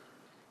hurting,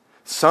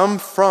 some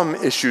from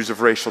issues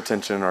of racial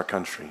tension in our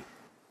country,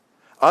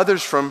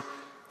 others from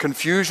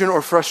confusion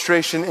or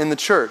frustration in the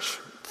church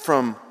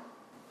from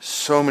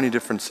so many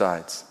different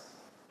sides,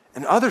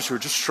 and others who are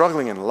just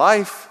struggling in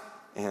life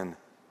and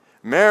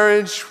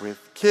marriage, with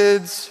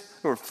kids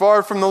who are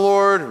far from the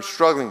Lord, who are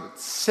struggling with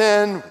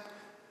sin, with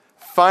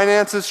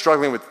finances,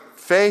 struggling with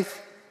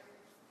faith.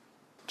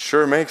 It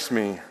sure makes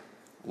me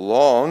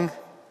long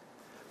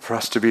for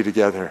us to be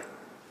together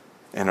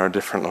in our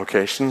different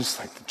locations.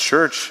 Like the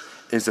church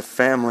is a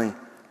family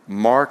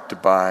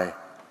marked by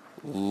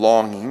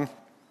longing.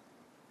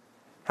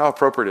 How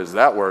appropriate is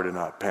that word in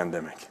a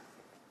pandemic?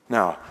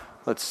 Now,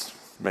 let's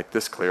make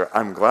this clear.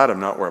 I'm glad I'm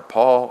not where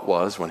Paul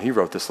was when he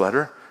wrote this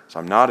letter, so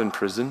I'm not in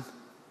prison.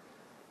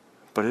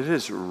 But it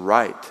is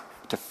right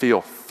to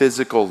feel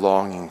physical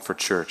longing for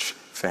church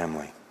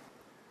family.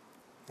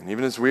 And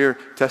even as we're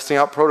testing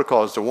out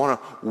protocols to want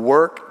to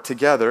work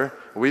together,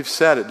 we've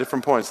said at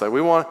different points that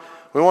we want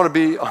to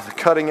be on the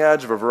cutting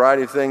edge of a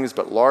variety of things,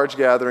 but large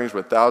gatherings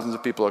with thousands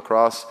of people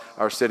across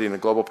our city in a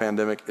global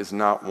pandemic is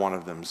not one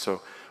of them.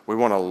 So we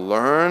want to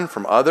learn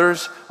from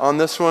others on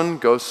this one,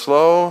 go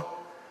slow,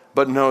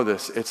 but know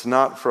this, it's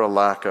not for a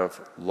lack of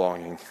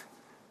longing.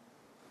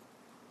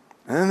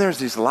 And then there's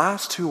these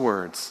last two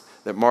words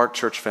that mark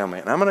church family.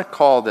 And I'm going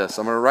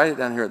to write it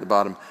down here at the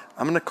bottom.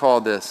 I'm going to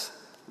call this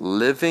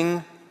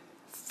living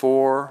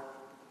for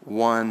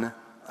one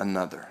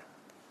another.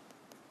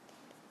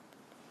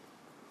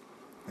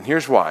 And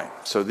here's why.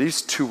 So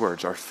these two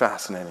words are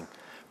fascinating.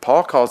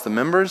 Paul calls the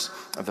members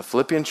of the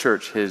Philippian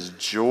church his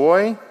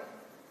joy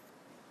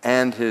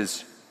and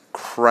his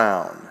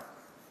crown.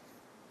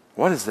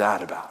 What is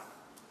that about?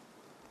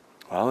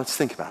 Well, let's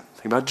think about it.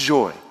 Think about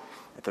joy.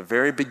 At the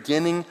very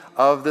beginning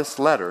of this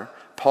letter,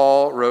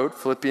 Paul wrote,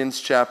 Philippians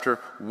chapter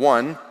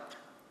 1,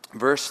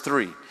 verse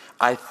 3,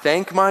 I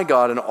thank my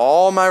God in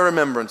all my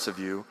remembrance of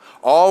you,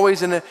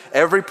 always in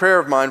every prayer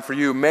of mine for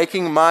you,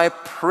 making my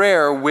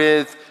prayer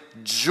with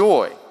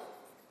joy.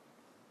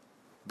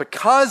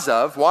 Because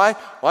of, why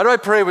do I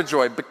pray with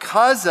joy?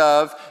 Because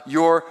of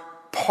your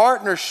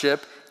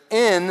partnership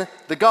in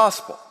the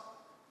gospel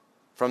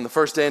from the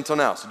first day until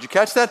now. So did you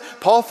catch that?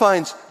 Paul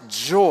finds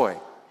joy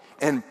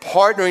in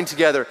partnering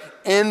together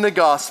in the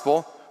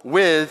gospel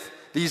with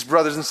these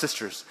brothers and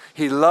sisters.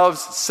 He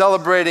loves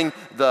celebrating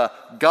the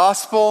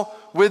gospel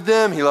with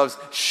them. He loves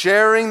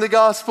sharing the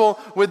gospel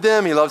with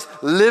them. He loves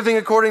living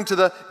according to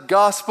the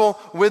gospel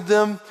with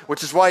them,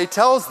 which is why he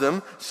tells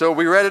them, so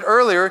we read it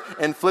earlier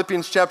in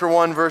Philippians chapter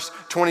 1, verse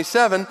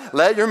 27,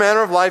 let your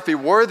manner of life be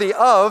worthy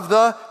of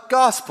the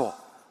gospel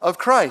of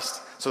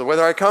Christ. So that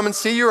whether I come and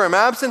see you or am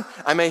absent,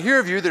 I may hear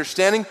of you that are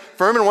standing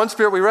firm in one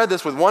spirit. We read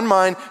this with one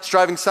mind,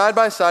 striving side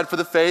by side for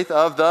the faith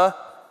of the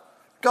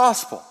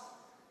gospel.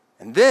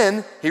 And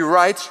then he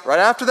writes right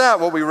after that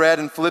what we read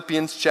in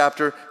Philippians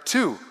chapter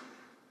 2.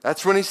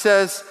 That's when he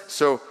says,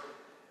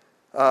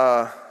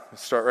 let's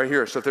start right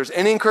here. So if there's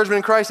any encouragement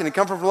in Christ, any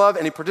comfort from love,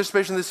 any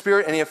participation in the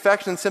Spirit, any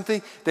affection and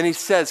sympathy, then he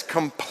says,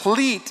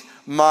 complete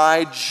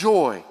my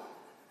joy.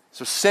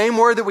 So same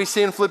word that we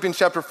see in Philippians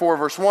chapter 4,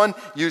 verse 1,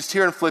 used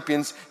here in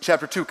Philippians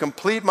chapter 2,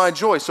 complete my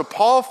joy. So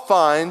Paul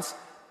finds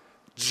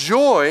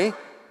joy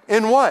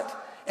in what?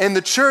 In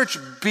the church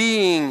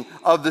being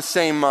of the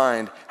same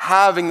mind,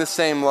 having the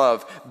same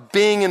love,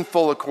 being in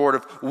full accord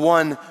of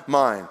one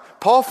mind.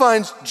 Paul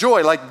finds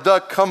joy, like the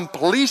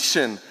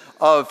completion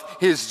of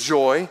his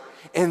joy,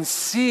 in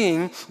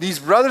seeing these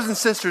brothers and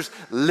sisters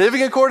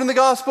living according to the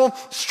gospel,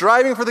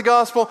 striving for the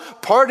gospel,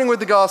 partnering with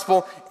the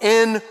gospel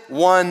in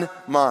one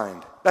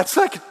mind. That's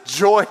like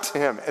joy to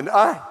him, and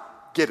I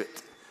get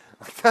it.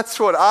 That's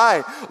what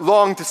I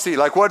long to see.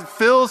 Like what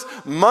fills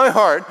my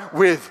heart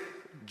with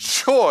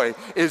joy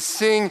is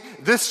seeing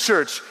this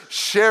church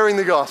sharing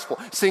the gospel,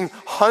 seeing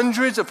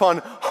hundreds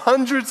upon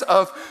hundreds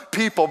of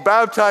people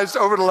baptized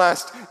over the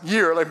last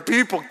year, like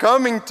people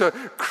coming to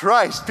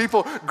Christ,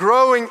 people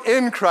growing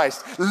in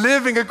Christ,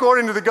 living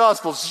according to the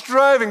gospel,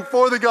 striving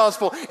for the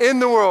gospel in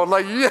the world.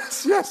 Like,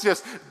 yes, yes,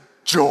 yes,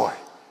 joy.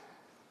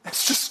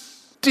 It's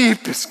just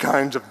deepest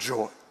kinds of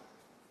joy.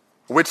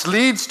 which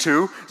leads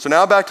to, so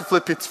now back to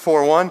Philippians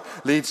 4:1,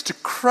 leads to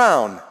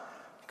crown.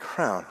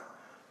 Crown.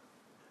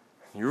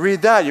 You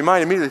read that, you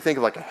might immediately think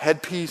of like a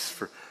headpiece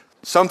for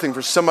something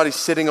for somebody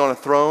sitting on a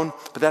throne,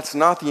 but that's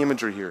not the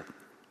imagery here.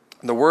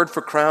 The word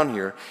for crown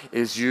here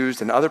is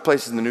used in other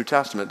places in the New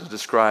Testament to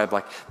describe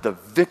like the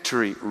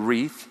victory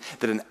wreath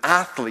that an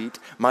athlete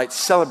might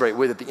celebrate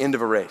with at the end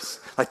of a race.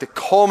 Like the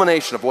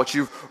culmination of what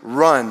you've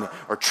run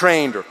or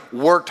trained or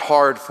worked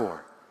hard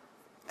for.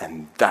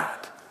 And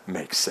that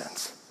makes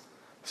sense.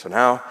 So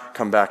now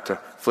come back to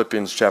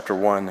Philippians chapter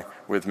 1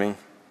 with me.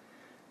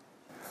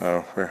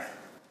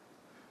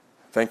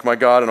 Thank my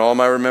God in all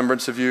my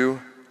remembrance of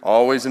you,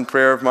 always in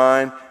prayer of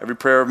mine, every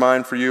prayer of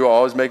mine for you,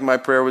 always making my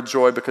prayer with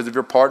joy because of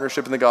your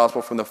partnership in the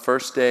gospel from the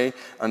first day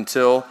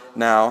until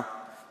now.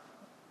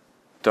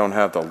 Don't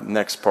have the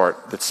next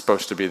part that's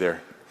supposed to be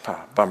there.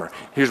 Bummer.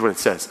 Here's what it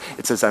says.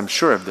 It says, I'm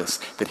sure of this,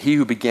 that he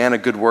who began a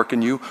good work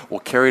in you will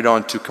carry it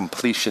on to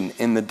completion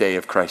in the day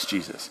of Christ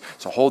Jesus.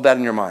 So hold that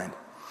in your mind.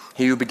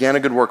 He who began a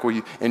good work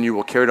in you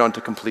will carry it on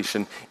to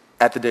completion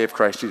at the day of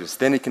Christ Jesus.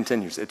 Then he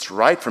continues, it's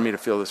right for me to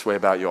feel this way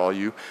about you, all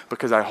you,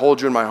 because I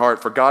hold you in my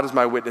heart, for God is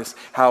my witness,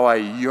 how I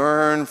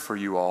yearn for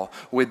you all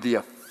with the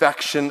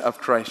affection of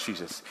Christ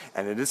Jesus.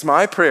 And it is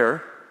my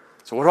prayer.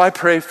 So what do I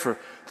pray for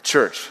the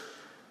church?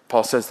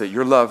 Paul says that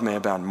your love may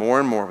abound more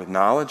and more with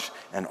knowledge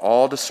and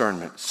all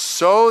discernment,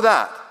 so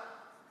that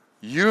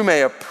you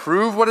may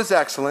approve what is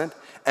excellent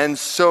and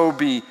so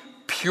be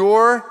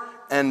pure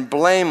and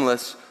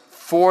blameless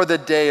for the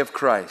day of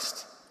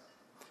Christ,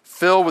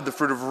 filled with the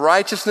fruit of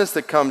righteousness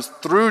that comes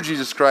through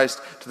Jesus Christ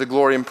to the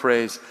glory and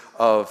praise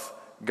of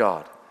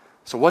God.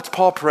 So what's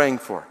Paul praying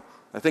for?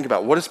 Now think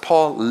about, what is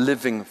Paul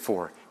living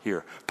for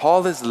here?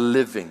 Paul is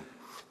living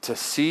to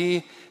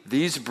see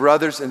these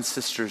brothers and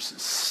sisters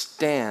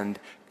stand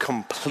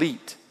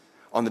complete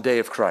on the day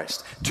of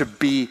Christ, to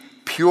be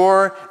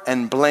pure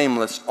and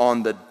blameless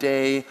on the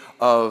day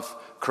of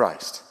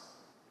Christ.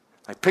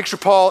 Like picture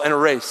Paul in a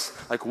race.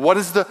 Like what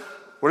is the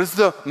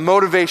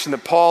motivation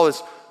that Paul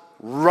is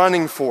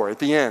running for at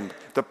the end?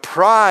 The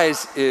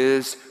prize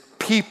is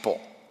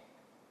people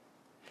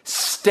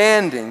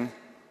standing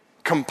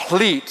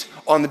complete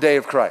on the day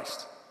of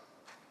Christ.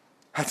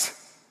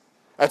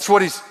 That's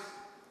what he's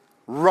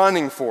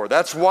running for.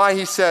 That's why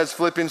he says,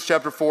 Philippians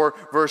chapter 4,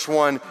 verse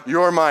 1,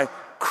 you're my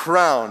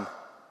crown.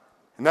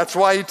 And that's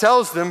why he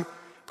tells them,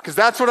 because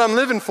that's what I'm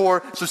living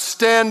for, so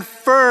stand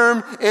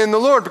firm in the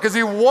Lord, because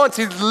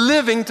he's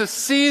living to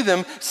see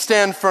them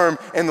stand firm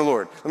in the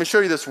Lord. Let me show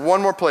you this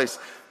one more place.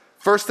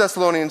 1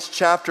 Thessalonians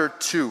chapter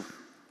 2.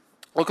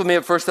 Look with me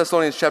at 1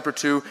 Thessalonians chapter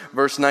 2,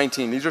 verse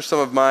 19. These are some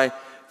of my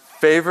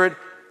favorite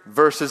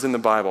verses in the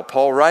Bible.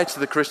 Paul writes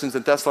to the Christians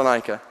in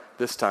Thessalonica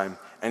this time,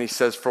 and he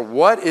says, for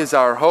what is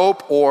our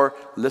hope, or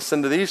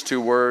listen to these two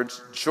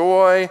words,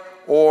 joy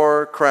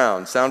or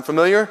crown? Sound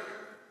familiar?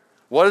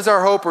 What is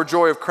our hope or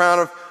joy of crown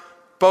of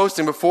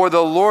boasting before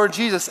the Lord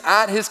Jesus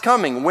at his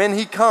coming, when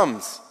he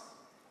comes?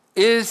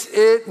 Is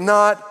it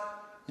not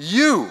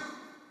you?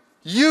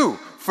 You,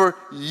 for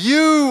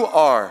you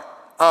are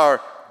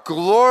our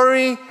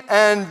glory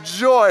and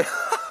joy.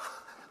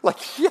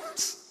 Like,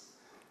 yes.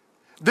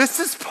 This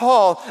is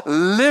Paul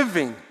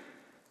living.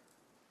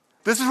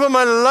 This is what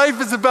my life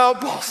is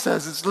about, Paul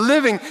says. It's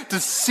living to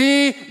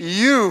see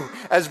you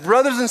as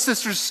brothers and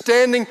sisters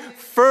standing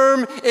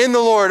firm in the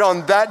Lord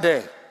on that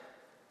day.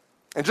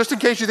 And just in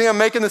case you think I'm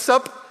making this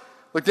up,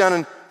 look down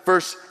in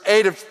verse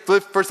 8 of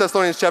 1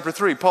 Thessalonians chapter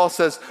 3. Paul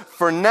says,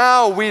 for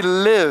now we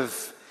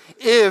live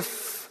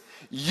if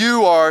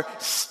you are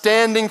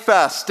standing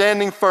fast,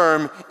 standing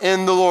firm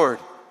in the Lord.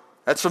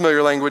 That's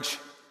familiar language.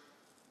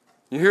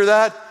 You hear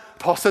that?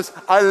 Paul says,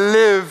 I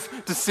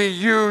live to see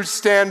you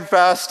stand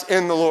fast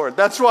in the Lord.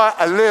 That's why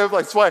I live.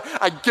 That's why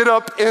I get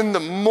up in the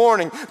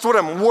morning. It's what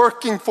I'm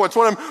working for. It's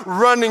what I'm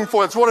running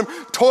for. It's what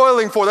I'm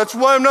toiling for. That's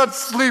why I'm not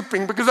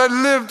sleeping, because I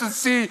live to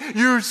see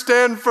you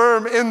stand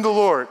firm in the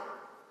Lord.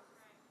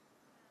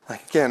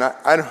 Like again,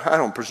 I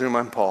don't presume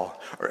I'm Paul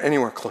or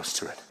anywhere close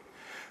to it.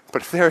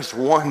 But if there's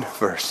one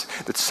verse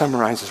that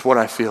summarizes what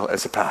I feel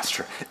as a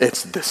pastor,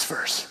 it's this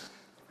verse.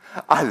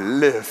 I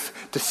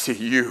live to see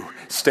you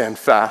stand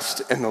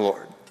fast in the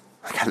Lord.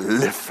 Like I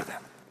live for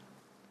them.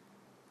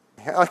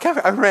 Like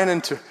I ran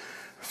into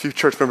a few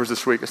church members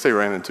this week. I say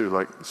ran into,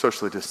 like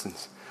socially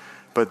distanced.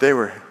 But they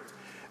were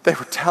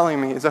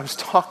telling me, as I was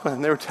talking with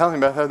them, they were telling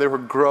me about how they were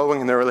growing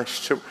in their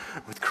relationship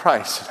with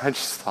Christ. And I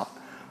just thought,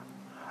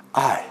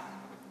 I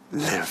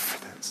live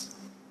for this.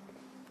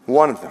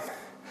 One of them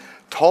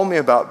told me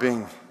about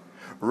being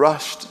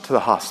rushed to the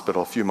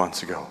hospital a few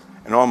months ago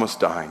and almost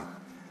dying.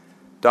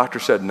 Doctor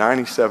said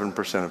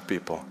 97% of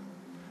people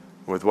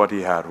with what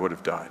he had would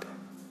have died.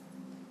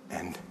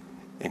 And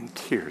in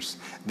tears,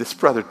 this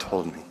brother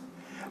told me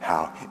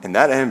how in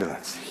that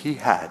ambulance he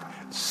had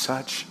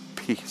such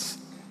peace.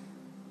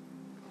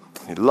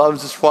 He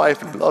loves his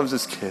wife and he loves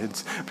his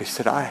kids, but he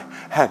said, I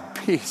had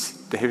peace,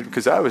 David,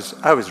 because I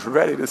was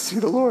ready to see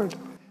the Lord.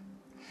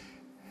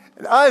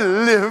 And I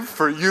live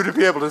for you to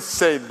be able to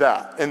say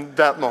that in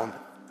that moment.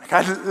 Like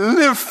I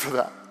live for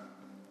that.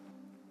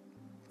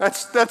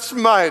 That's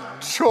my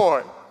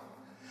joy.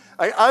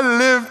 I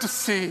live to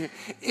see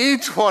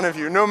each one of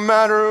you, no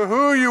matter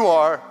who you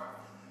are,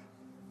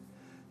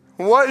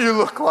 what you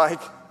look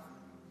like,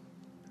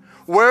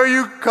 where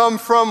you come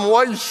from,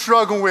 what you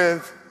struggle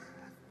with.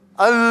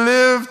 I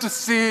live to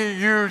see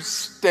you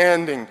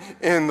standing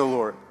in the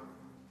Lord.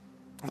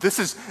 This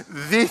is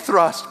the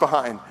thrust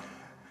behind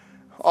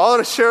all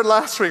that I shared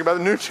last week about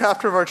the new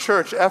chapter of our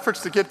church,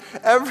 efforts to get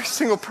every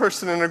single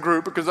person in a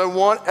group, because I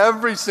want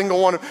every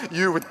single one of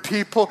you with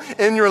people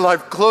in your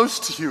life close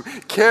to you,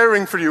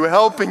 caring for you,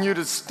 helping you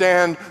to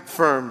stand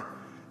firm,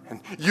 and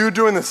you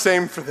doing the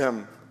same for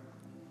them.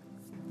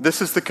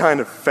 This is the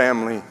kind of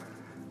family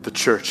the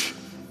church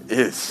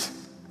is.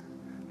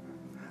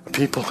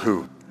 People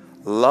who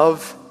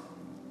love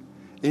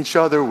each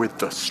other with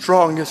the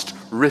strongest,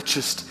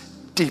 richest,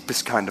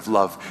 deepest kind of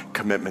love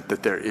commitment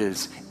that there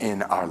is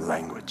in our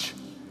language.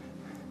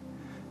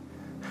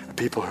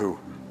 People who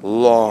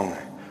long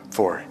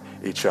for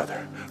each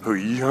other, who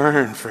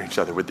yearn for each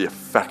other with the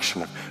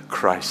affection of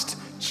Christ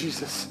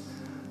Jesus,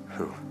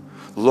 who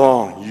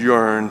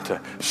yearn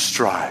to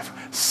strive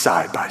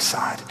side by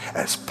side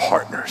as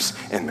partners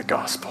in the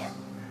gospel,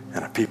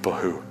 and a people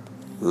who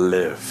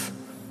live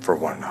for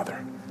one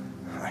another.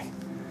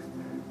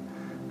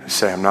 I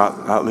say, I'm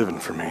not living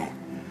for me.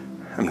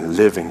 I'm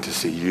living to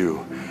see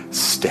you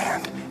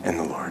stand in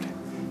the Lord.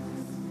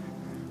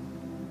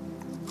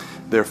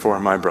 Therefore,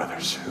 my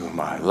brothers, whom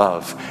I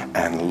love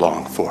and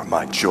long for,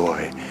 my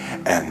joy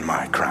and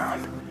my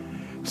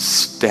crown,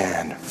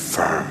 stand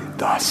firm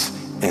thus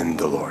in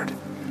the Lord,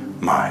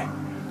 my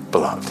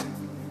beloved.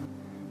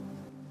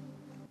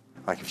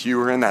 Like if you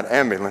were in that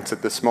ambulance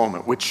at this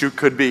moment, which you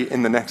could be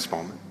in the next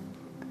moment.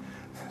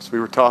 As we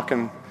were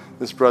talking,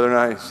 this brother and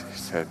I, he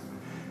said,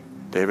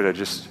 David,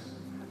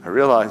 I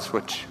realize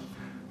what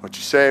you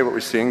say, what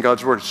we see in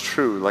God's word is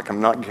true. Like I'm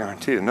not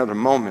guaranteed another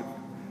moment.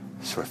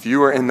 So if you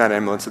were in that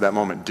ambulance at that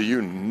moment, do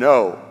you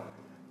know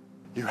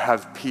you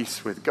have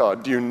peace with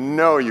God? Do you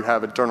know you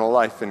have eternal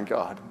life in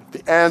God?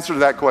 If the answer to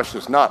that question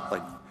is not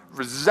like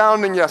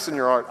resounding yes in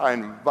your heart, I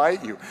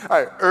invite you,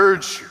 I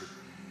urge you,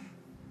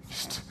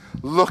 just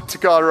look to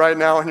God right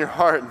now in your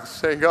heart and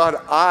say, God,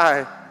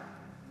 I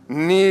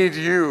need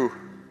you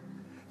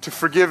to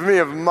forgive me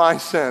of my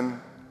sin.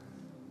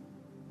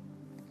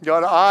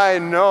 God, I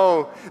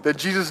know that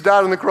Jesus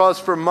died on the cross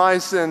for my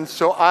sins,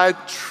 so I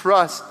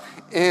trust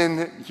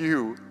in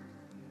you.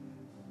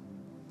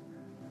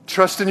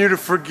 Trust in you to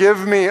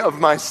forgive me of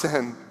my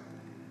sin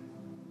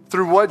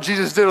through what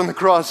Jesus did on the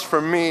cross for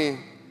me,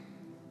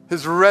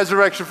 his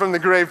resurrection from the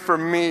grave for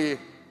me.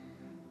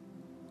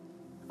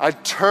 I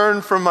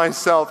turn from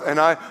myself and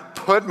I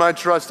put my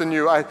trust in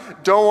you. I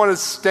don't want to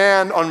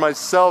stand on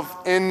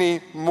myself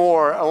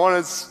anymore. I want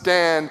to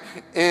stand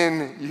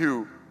in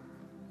you.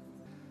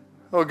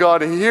 Oh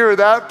God, hear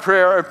that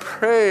prayer. I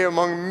pray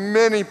among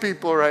many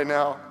people right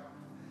now.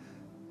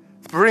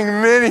 Bring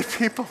many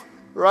people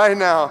right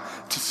now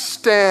to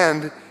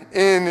stand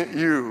in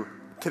you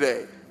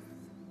today.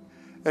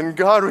 And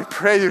God, we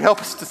pray you'd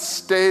help us to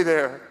stay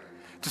there,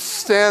 to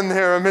stand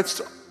there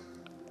amidst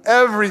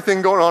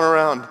everything going on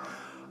around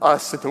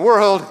us in the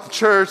world, in the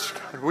church.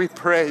 God, we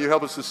pray you'd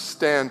help us to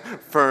stand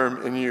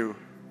firm in you.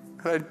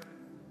 And I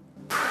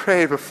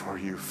pray before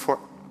you for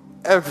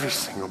every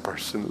single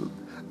person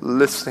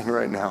listening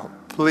right now.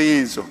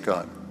 Please, oh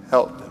God,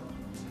 help them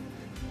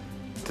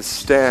to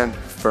stand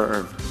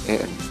firm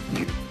in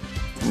you.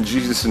 In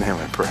Jesus' name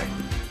I pray.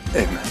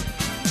 Amen.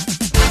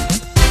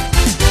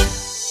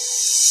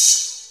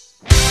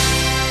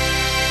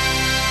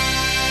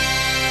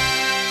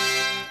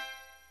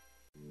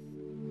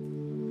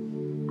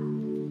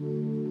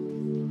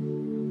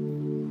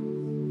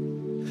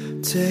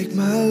 Take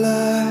my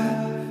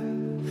life,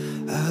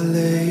 I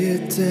lay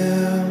it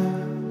down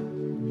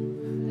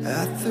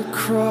at the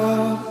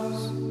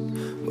cross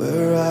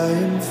where I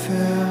am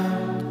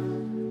found.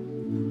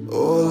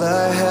 All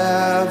I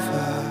have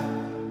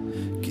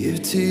I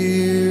give to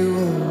you,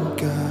 oh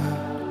God.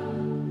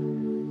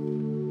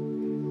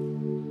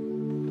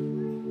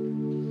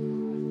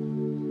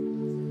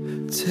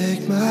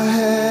 Take my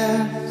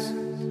hands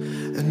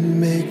and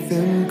make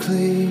them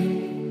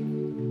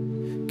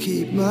clean.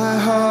 Keep my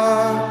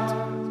heart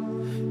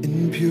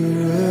in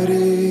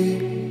purity,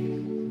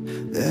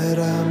 that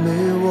I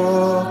may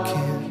walk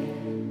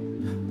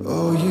in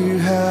all you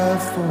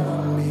have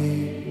for me.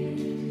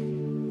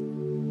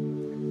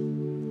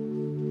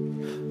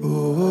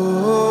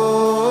 Oh,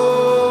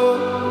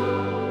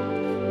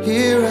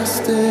 here I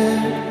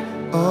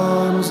stand,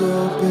 arms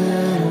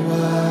open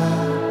wide.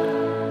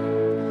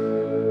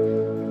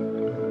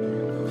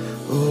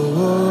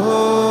 Oh,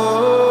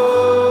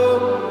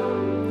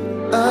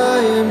 I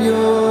am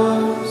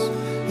yours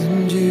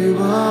and you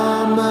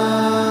are mine,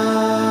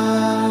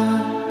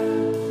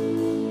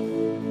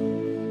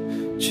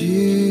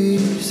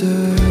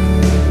 Jesus.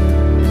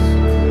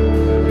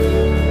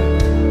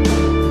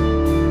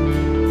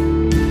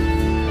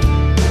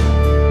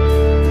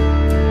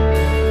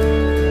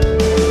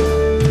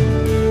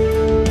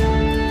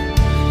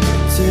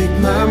 Take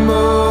my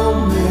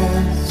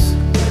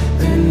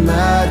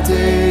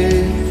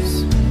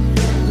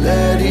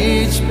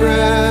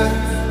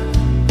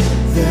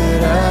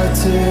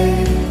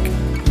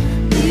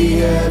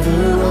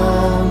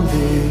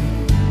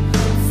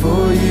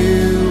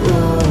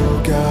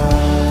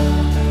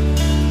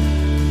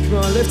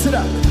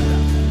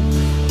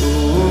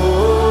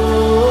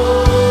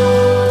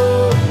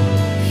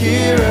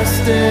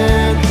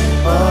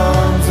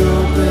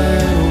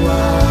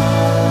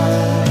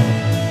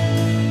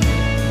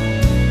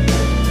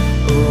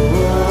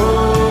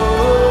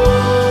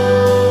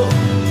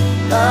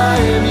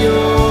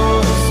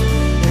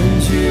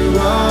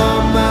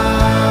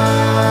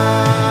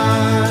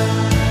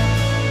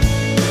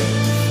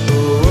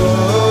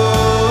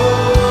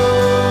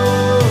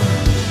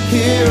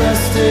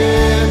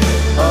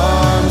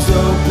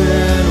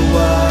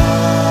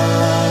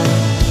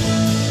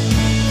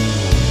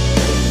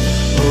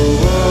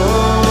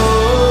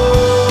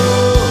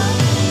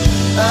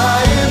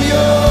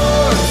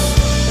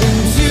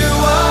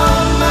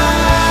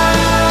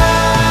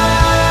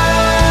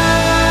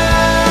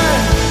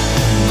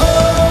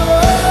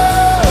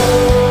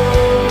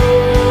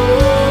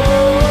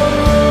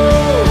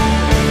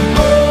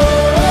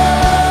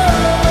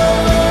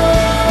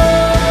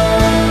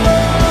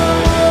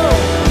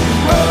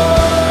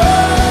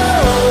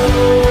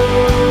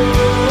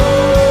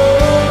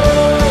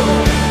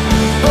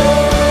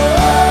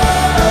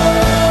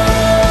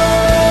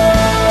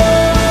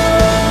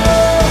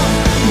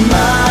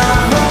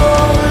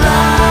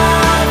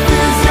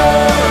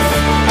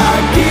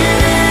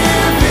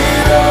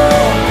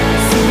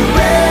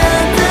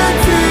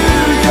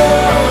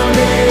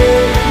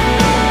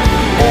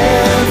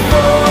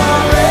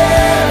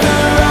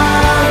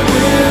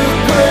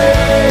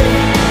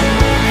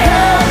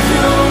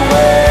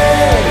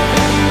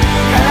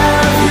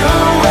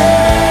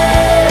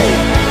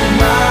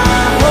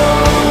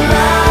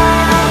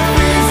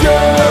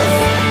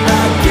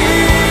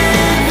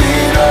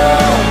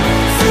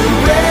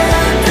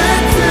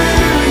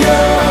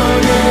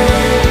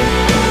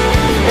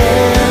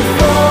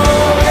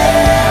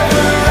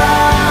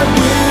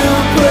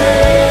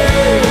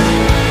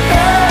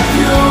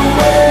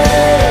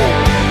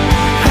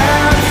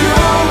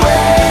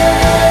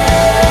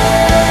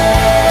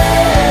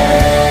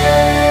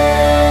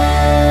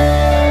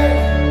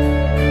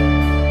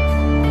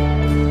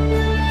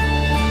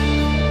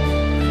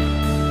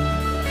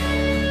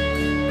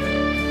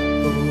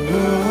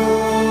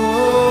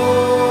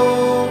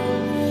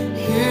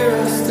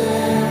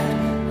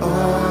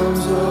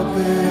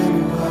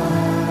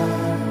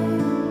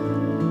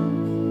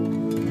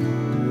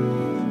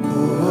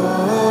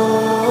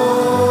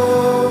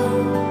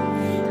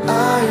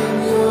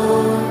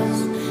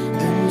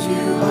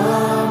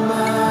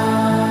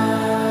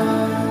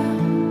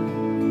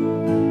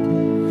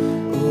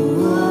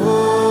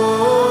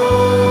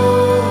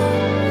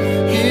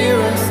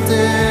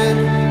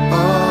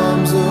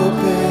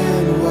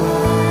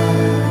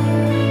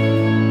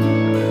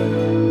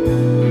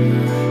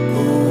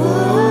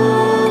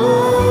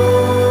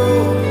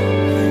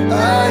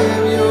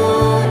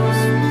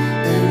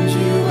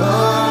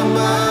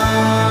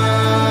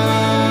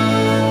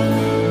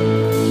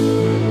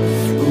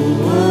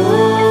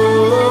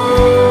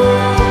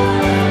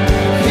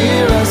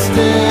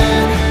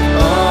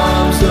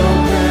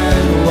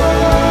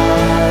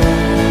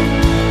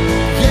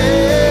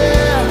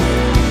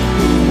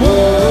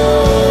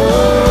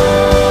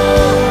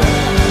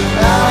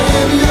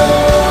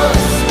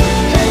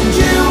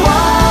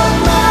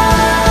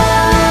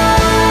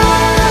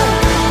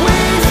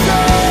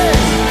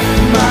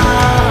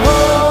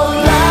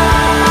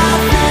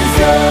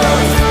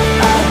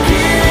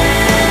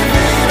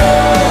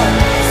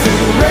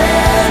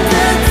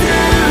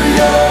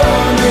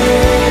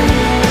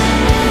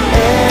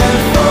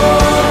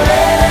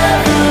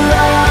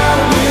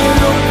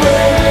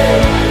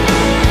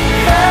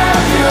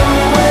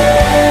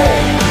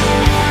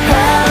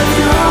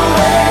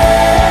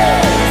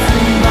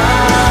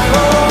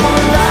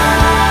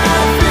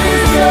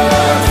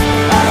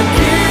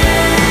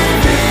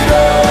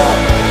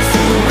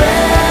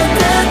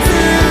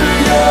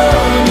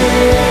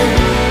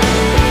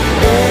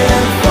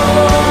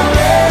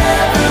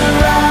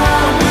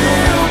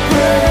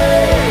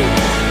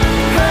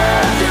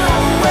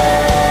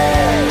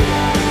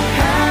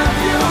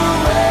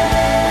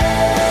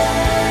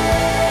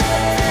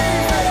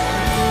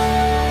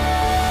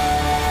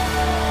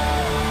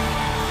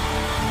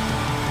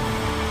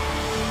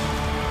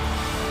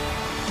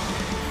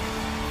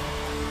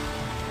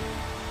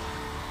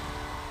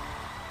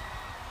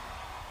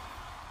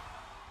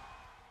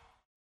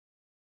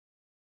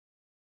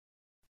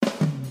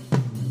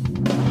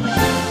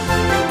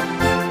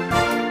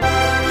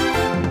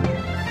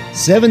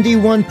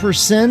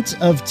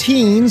 71% of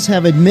teens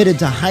have admitted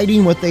to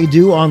hiding what they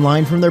do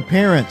online from their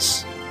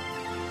parents.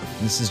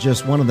 This is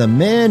just one of the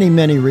many,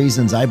 many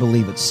reasons I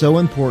believe it's so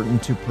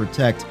important to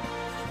protect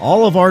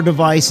all of our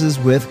devices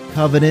with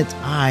Covenant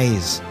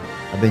Eyes.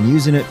 I've been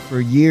using it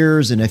for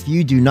years, and if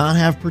you do not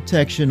have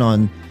protection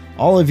on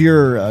all of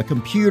your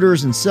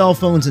computers and cell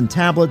phones and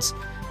tablets,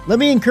 let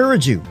me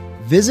encourage you.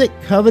 Visit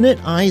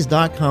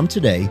CovenantEyes.com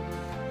today.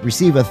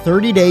 Receive a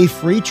 30-day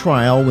free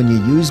trial when you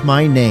use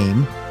my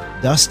name,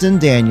 Dustin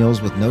Daniels,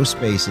 with no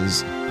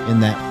spaces in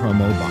that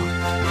promo box.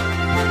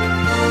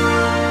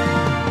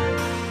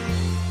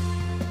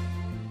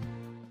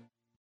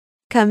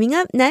 Coming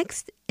up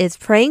next is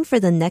Praying for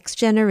the Next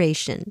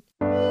Generation.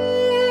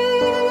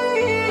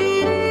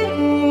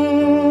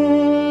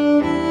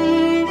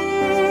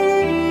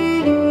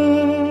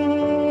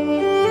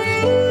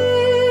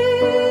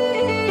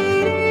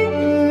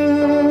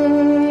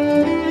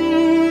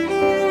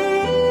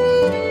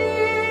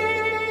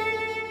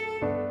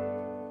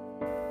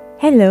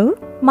 Hello,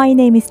 my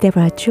name is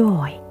Deborah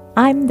Joy.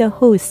 I'm the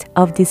host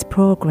of this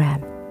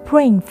program,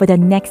 Praying for the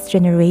Next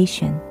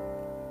Generation.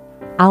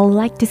 I would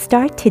like to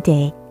start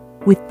today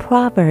with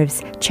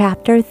Proverbs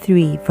chapter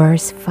 3,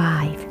 verse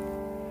 5.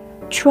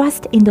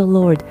 Trust in the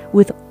Lord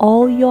with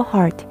all your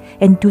heart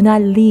and do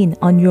not lean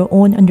on your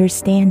own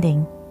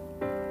understanding.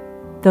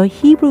 The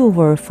Hebrew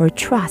word for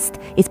trust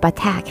is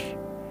batak,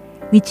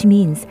 which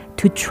means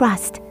to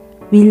trust,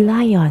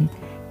 rely on,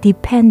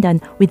 depend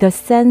on, with a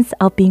sense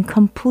of being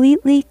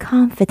completely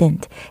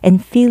confident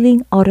and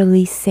feeling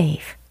utterly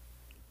safe.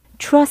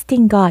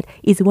 Trusting God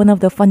is one of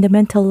the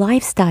fundamental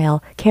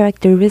lifestyle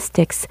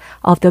characteristics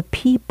of the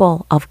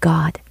people of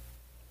God.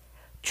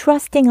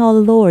 Trusting our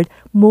Lord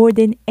more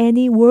than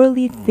any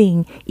worldly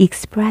thing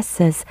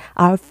expresses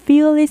our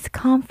fearless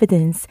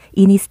confidence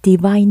in His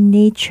divine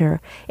nature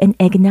and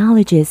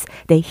acknowledges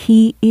that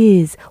He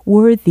is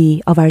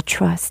worthy of our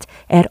trust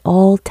at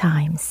all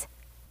times.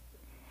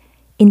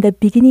 In the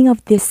beginning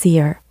of this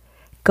year,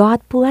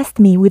 God blessed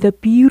me with a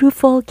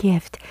beautiful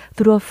gift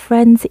through a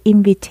friend's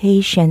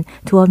invitation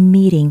to a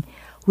meeting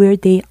where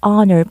they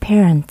honor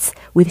parents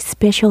with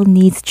special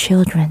needs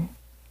children.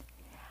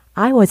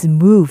 I was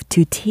moved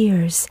to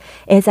tears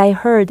as I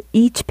heard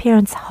each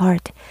parent's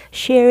heart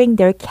sharing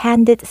their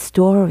candid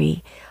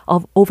story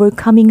of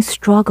overcoming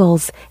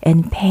struggles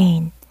and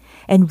pain,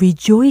 and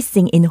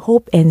rejoicing in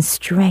hope and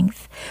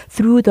strength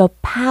through the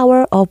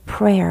power of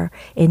prayer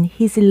and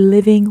His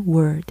living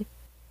word.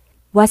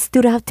 What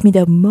stood out to me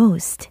the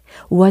most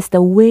was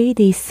the way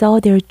they saw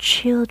their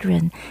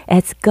children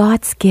as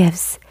God's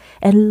gifts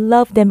and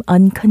loved them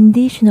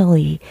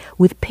unconditionally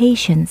with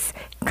patience,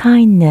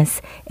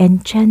 kindness,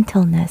 and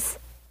gentleness.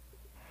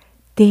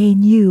 They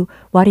knew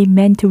what it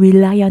meant to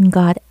rely on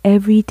God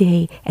every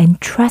day and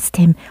trust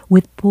Him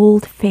with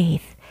bold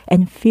faith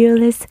and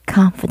fearless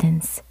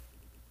confidence.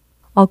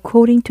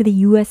 According to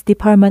the U.S.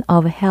 Department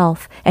of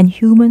Health and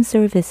Human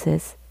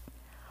Services,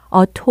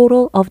 a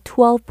total of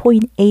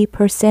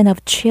 12.8%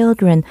 of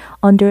children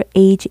under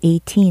age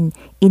 18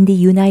 in the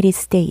United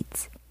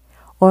States,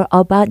 or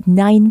about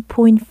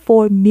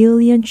 9.4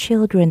 million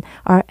children,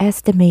 are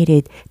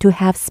estimated to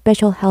have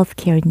special health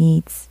care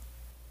needs.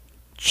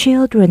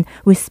 Children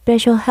with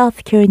special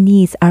health care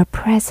needs are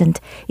present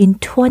in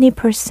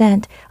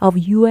 20% of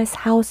U.S.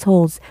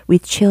 households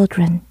with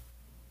children.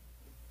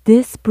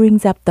 This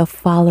brings up the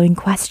following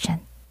question.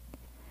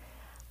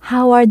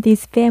 How are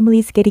these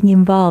families getting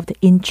involved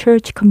in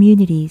church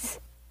communities?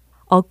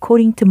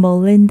 According to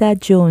Melinda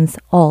Jones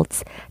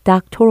Alt's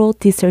doctoral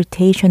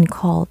dissertation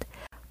called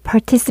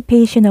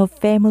Participation of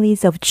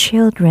Families of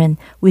Children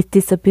with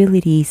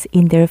Disabilities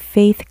in Their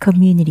Faith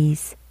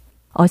Communities,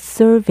 a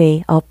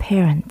survey of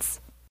parents,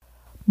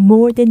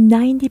 more than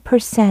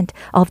 90%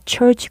 of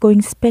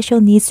church-going special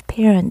needs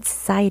parents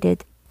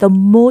cited the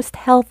most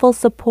helpful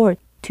support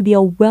to be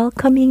a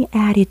welcoming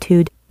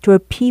attitude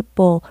toward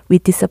people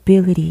with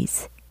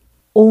disabilities.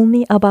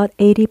 Only about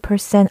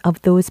 80%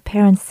 of those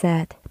parents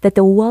said that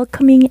the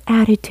welcoming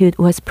attitude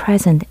was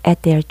present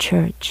at their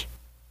church.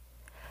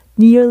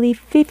 Nearly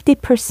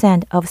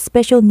 50% of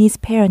special needs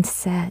parents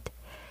said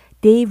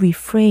they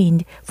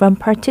refrained from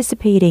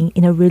participating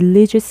in a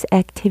religious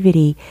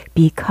activity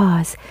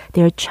because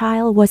their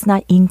child was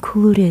not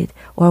included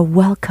or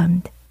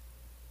welcomed.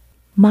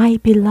 My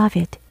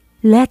beloved,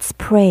 let's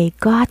pray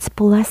God's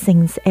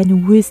blessings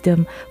and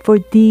wisdom for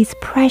these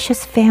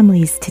precious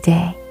families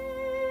today.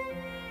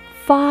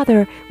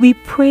 Father, we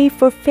pray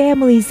for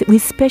families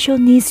with special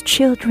needs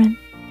children.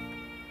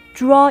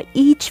 Draw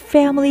each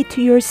family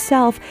to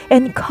yourself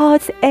and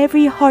cause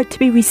every heart to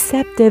be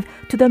receptive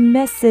to the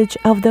message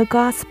of the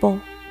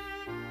gospel.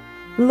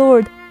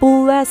 Lord,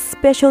 bless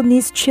special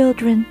needs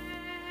children.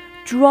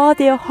 Draw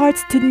their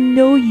hearts to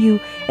know you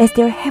as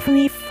their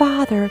heavenly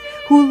Father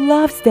who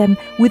loves them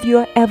with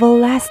your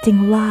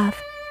everlasting love.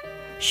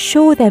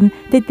 Show them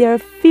that they are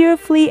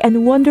fearfully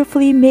and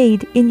wonderfully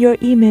made in your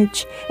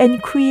image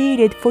and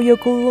created for your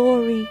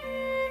glory.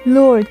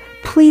 Lord,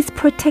 please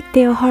protect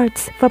their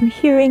hearts from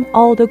hearing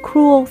all the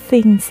cruel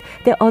things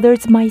that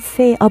others might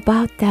say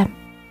about them.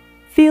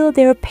 Fill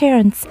their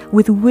parents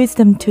with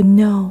wisdom to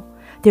know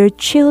their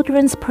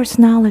children's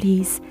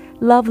personalities,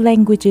 love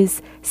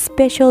languages,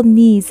 special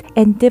needs,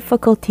 and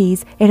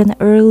difficulties at an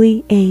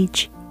early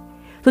age,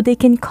 so they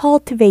can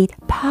cultivate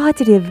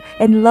positive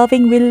and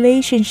loving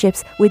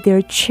relationships with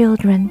their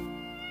children.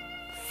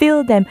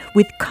 Fill them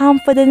with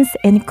confidence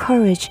and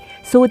courage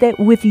so that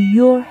with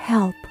your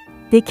help,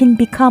 they can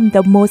become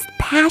the most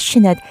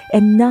passionate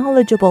and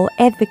knowledgeable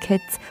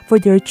advocates for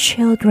their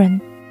children.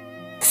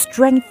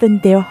 Strengthen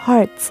their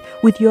hearts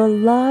with your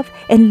love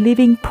and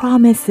living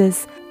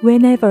promises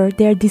whenever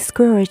they are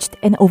discouraged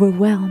and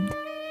overwhelmed.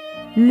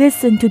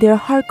 Listen to their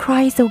heart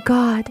cries, O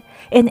God,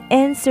 and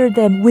answer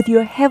them with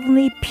your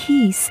heavenly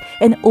peace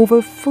and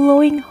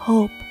overflowing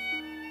hope.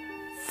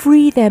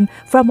 Free them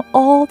from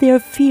all their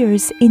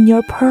fears in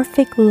your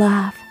perfect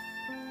love.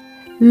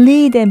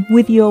 Lead them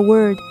with your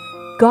word,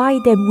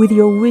 guide them with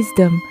your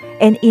wisdom,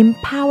 and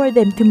empower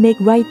them to make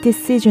right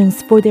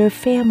decisions for their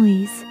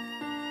families.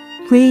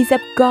 Raise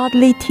up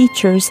godly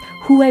teachers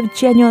who have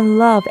genuine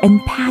love and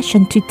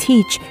passion to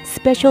teach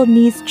special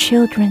needs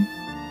children.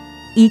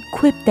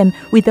 Equip them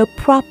with the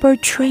proper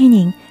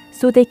training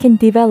so they can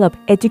develop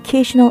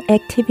educational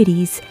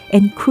activities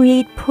and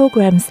create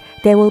programs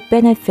that will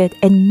benefit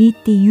and meet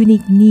the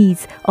unique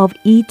needs of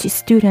each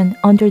student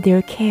under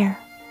their care.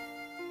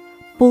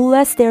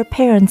 Bless their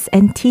parents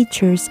and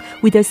teachers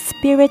with a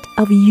spirit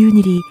of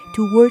unity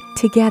to work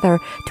together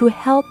to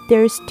help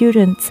their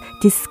students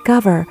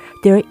discover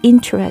their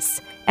interests,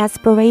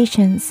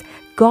 aspirations,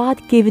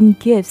 God-given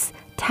gifts,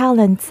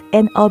 talents,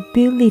 and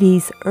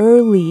abilities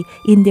early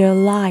in their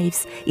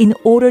lives in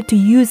order to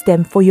use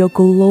them for your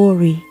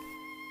glory.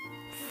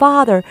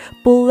 Father,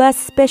 bless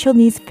special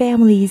needs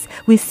families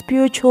with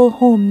spiritual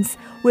homes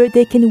where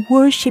they can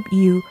worship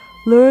you,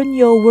 learn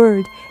your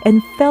word,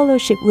 and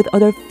fellowship with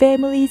other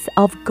families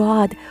of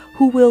God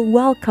who will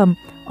welcome,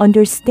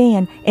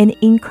 understand, and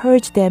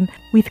encourage them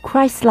with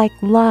Christ-like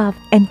love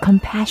and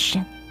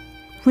compassion.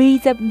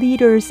 Raise up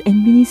leaders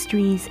and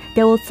ministries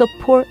that will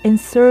support and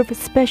serve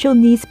special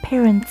needs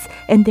parents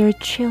and their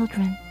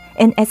children,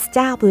 and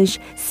establish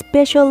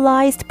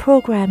specialized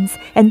programs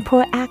and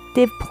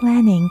proactive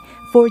planning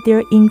for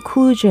their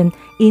inclusion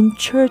in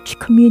church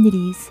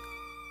communities.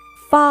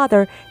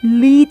 Father,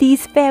 lead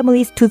these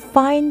families to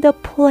find the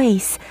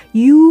place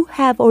you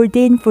have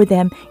ordained for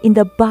them in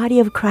the body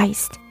of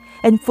Christ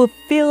and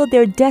fulfill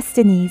their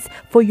destinies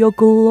for your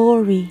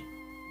glory.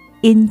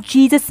 In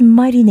Jesus'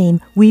 mighty name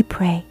we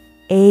pray.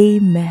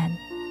 Amen.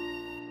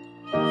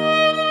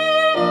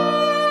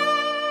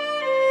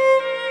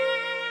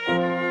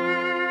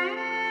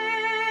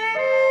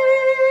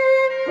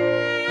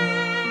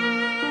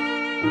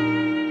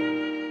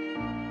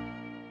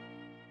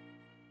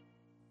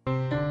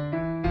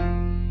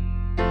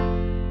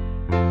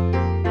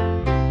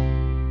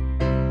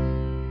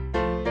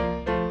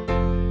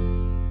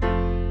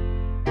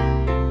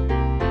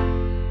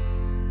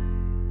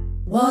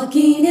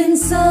 Walking in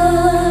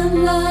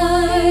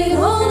sunlight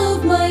all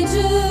of my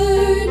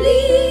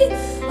journey,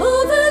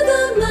 over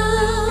the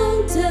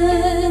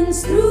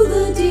mountains, through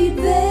the deep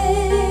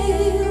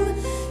vale.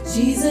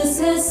 Jesus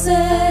has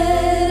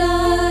said,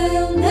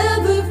 I'll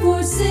never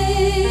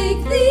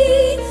forsake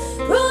thee,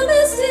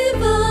 promise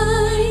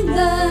divine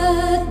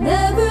that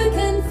never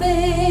can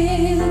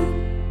fail.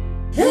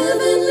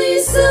 Heavenly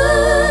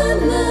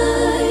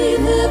sunlight,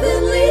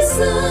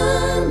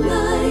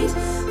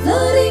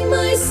 flooding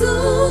my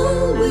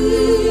soul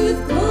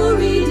with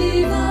glory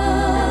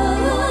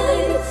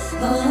divine.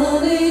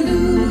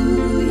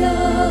 Hallelujah,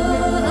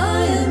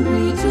 I am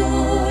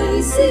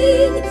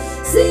rejoicing,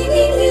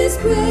 singing his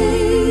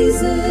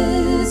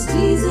praises.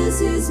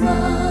 Jesus is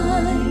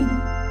mine.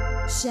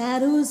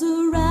 Shadows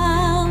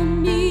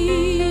around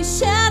me,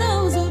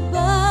 shadows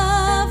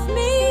above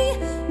me,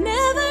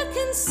 never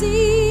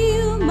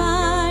conceal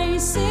my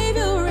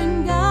Savior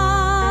and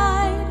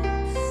guide.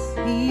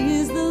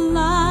 He is the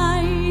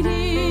light,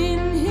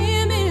 in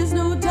him is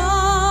no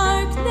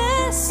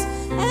darkness.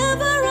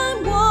 Ever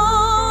I'm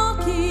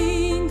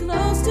walking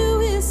close to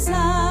his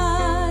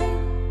side.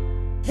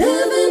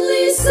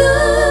 Heavenly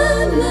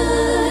sunlight,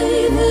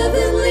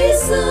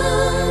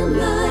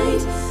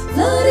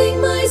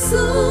 flooding my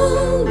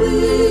soul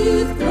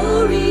with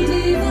glory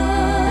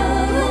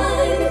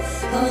divine.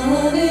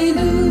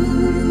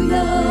 Hallelujah,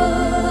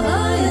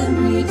 I am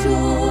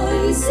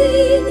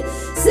rejoicing,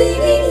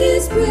 singing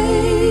his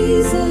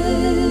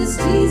praises.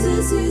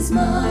 Jesus is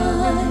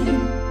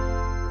mine.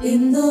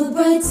 In the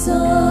bright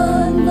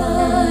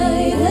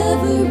sunlight,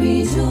 ever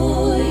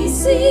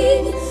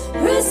rejoicing,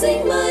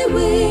 pressing my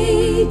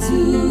way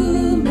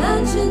to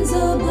mansions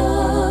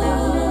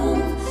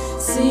above,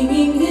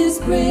 singing his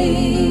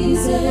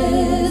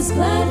praises.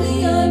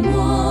 Gladly I'm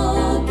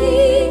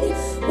walking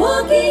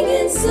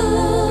in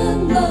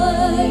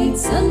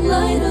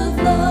sunlight of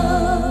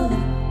love.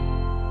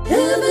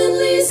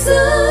 Heavenly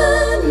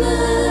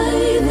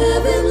sunlight,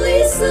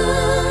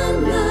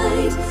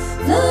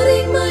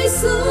 flooding my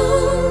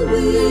soul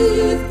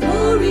with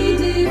glory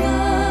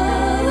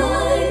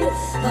divine.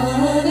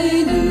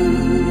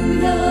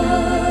 Hallelujah,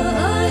 I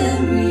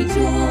am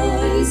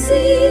rejoicing,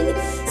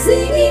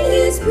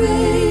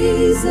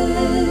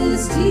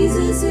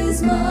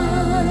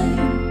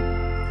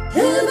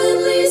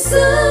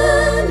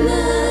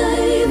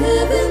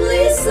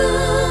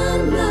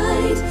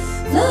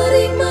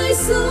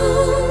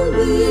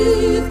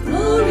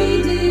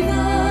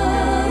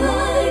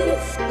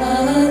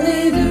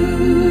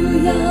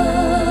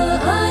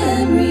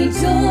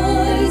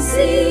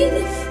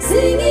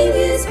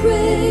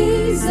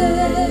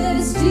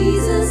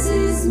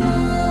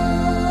 mine.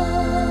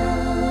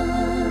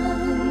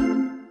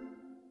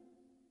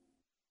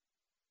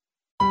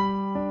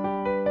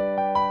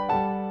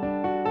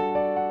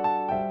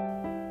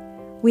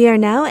 We are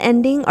now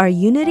ending our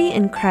Unity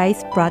in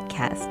Christ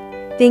broadcast.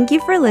 Thank you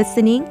for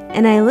listening,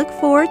 and I look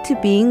forward to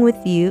being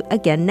with you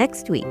again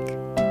next week.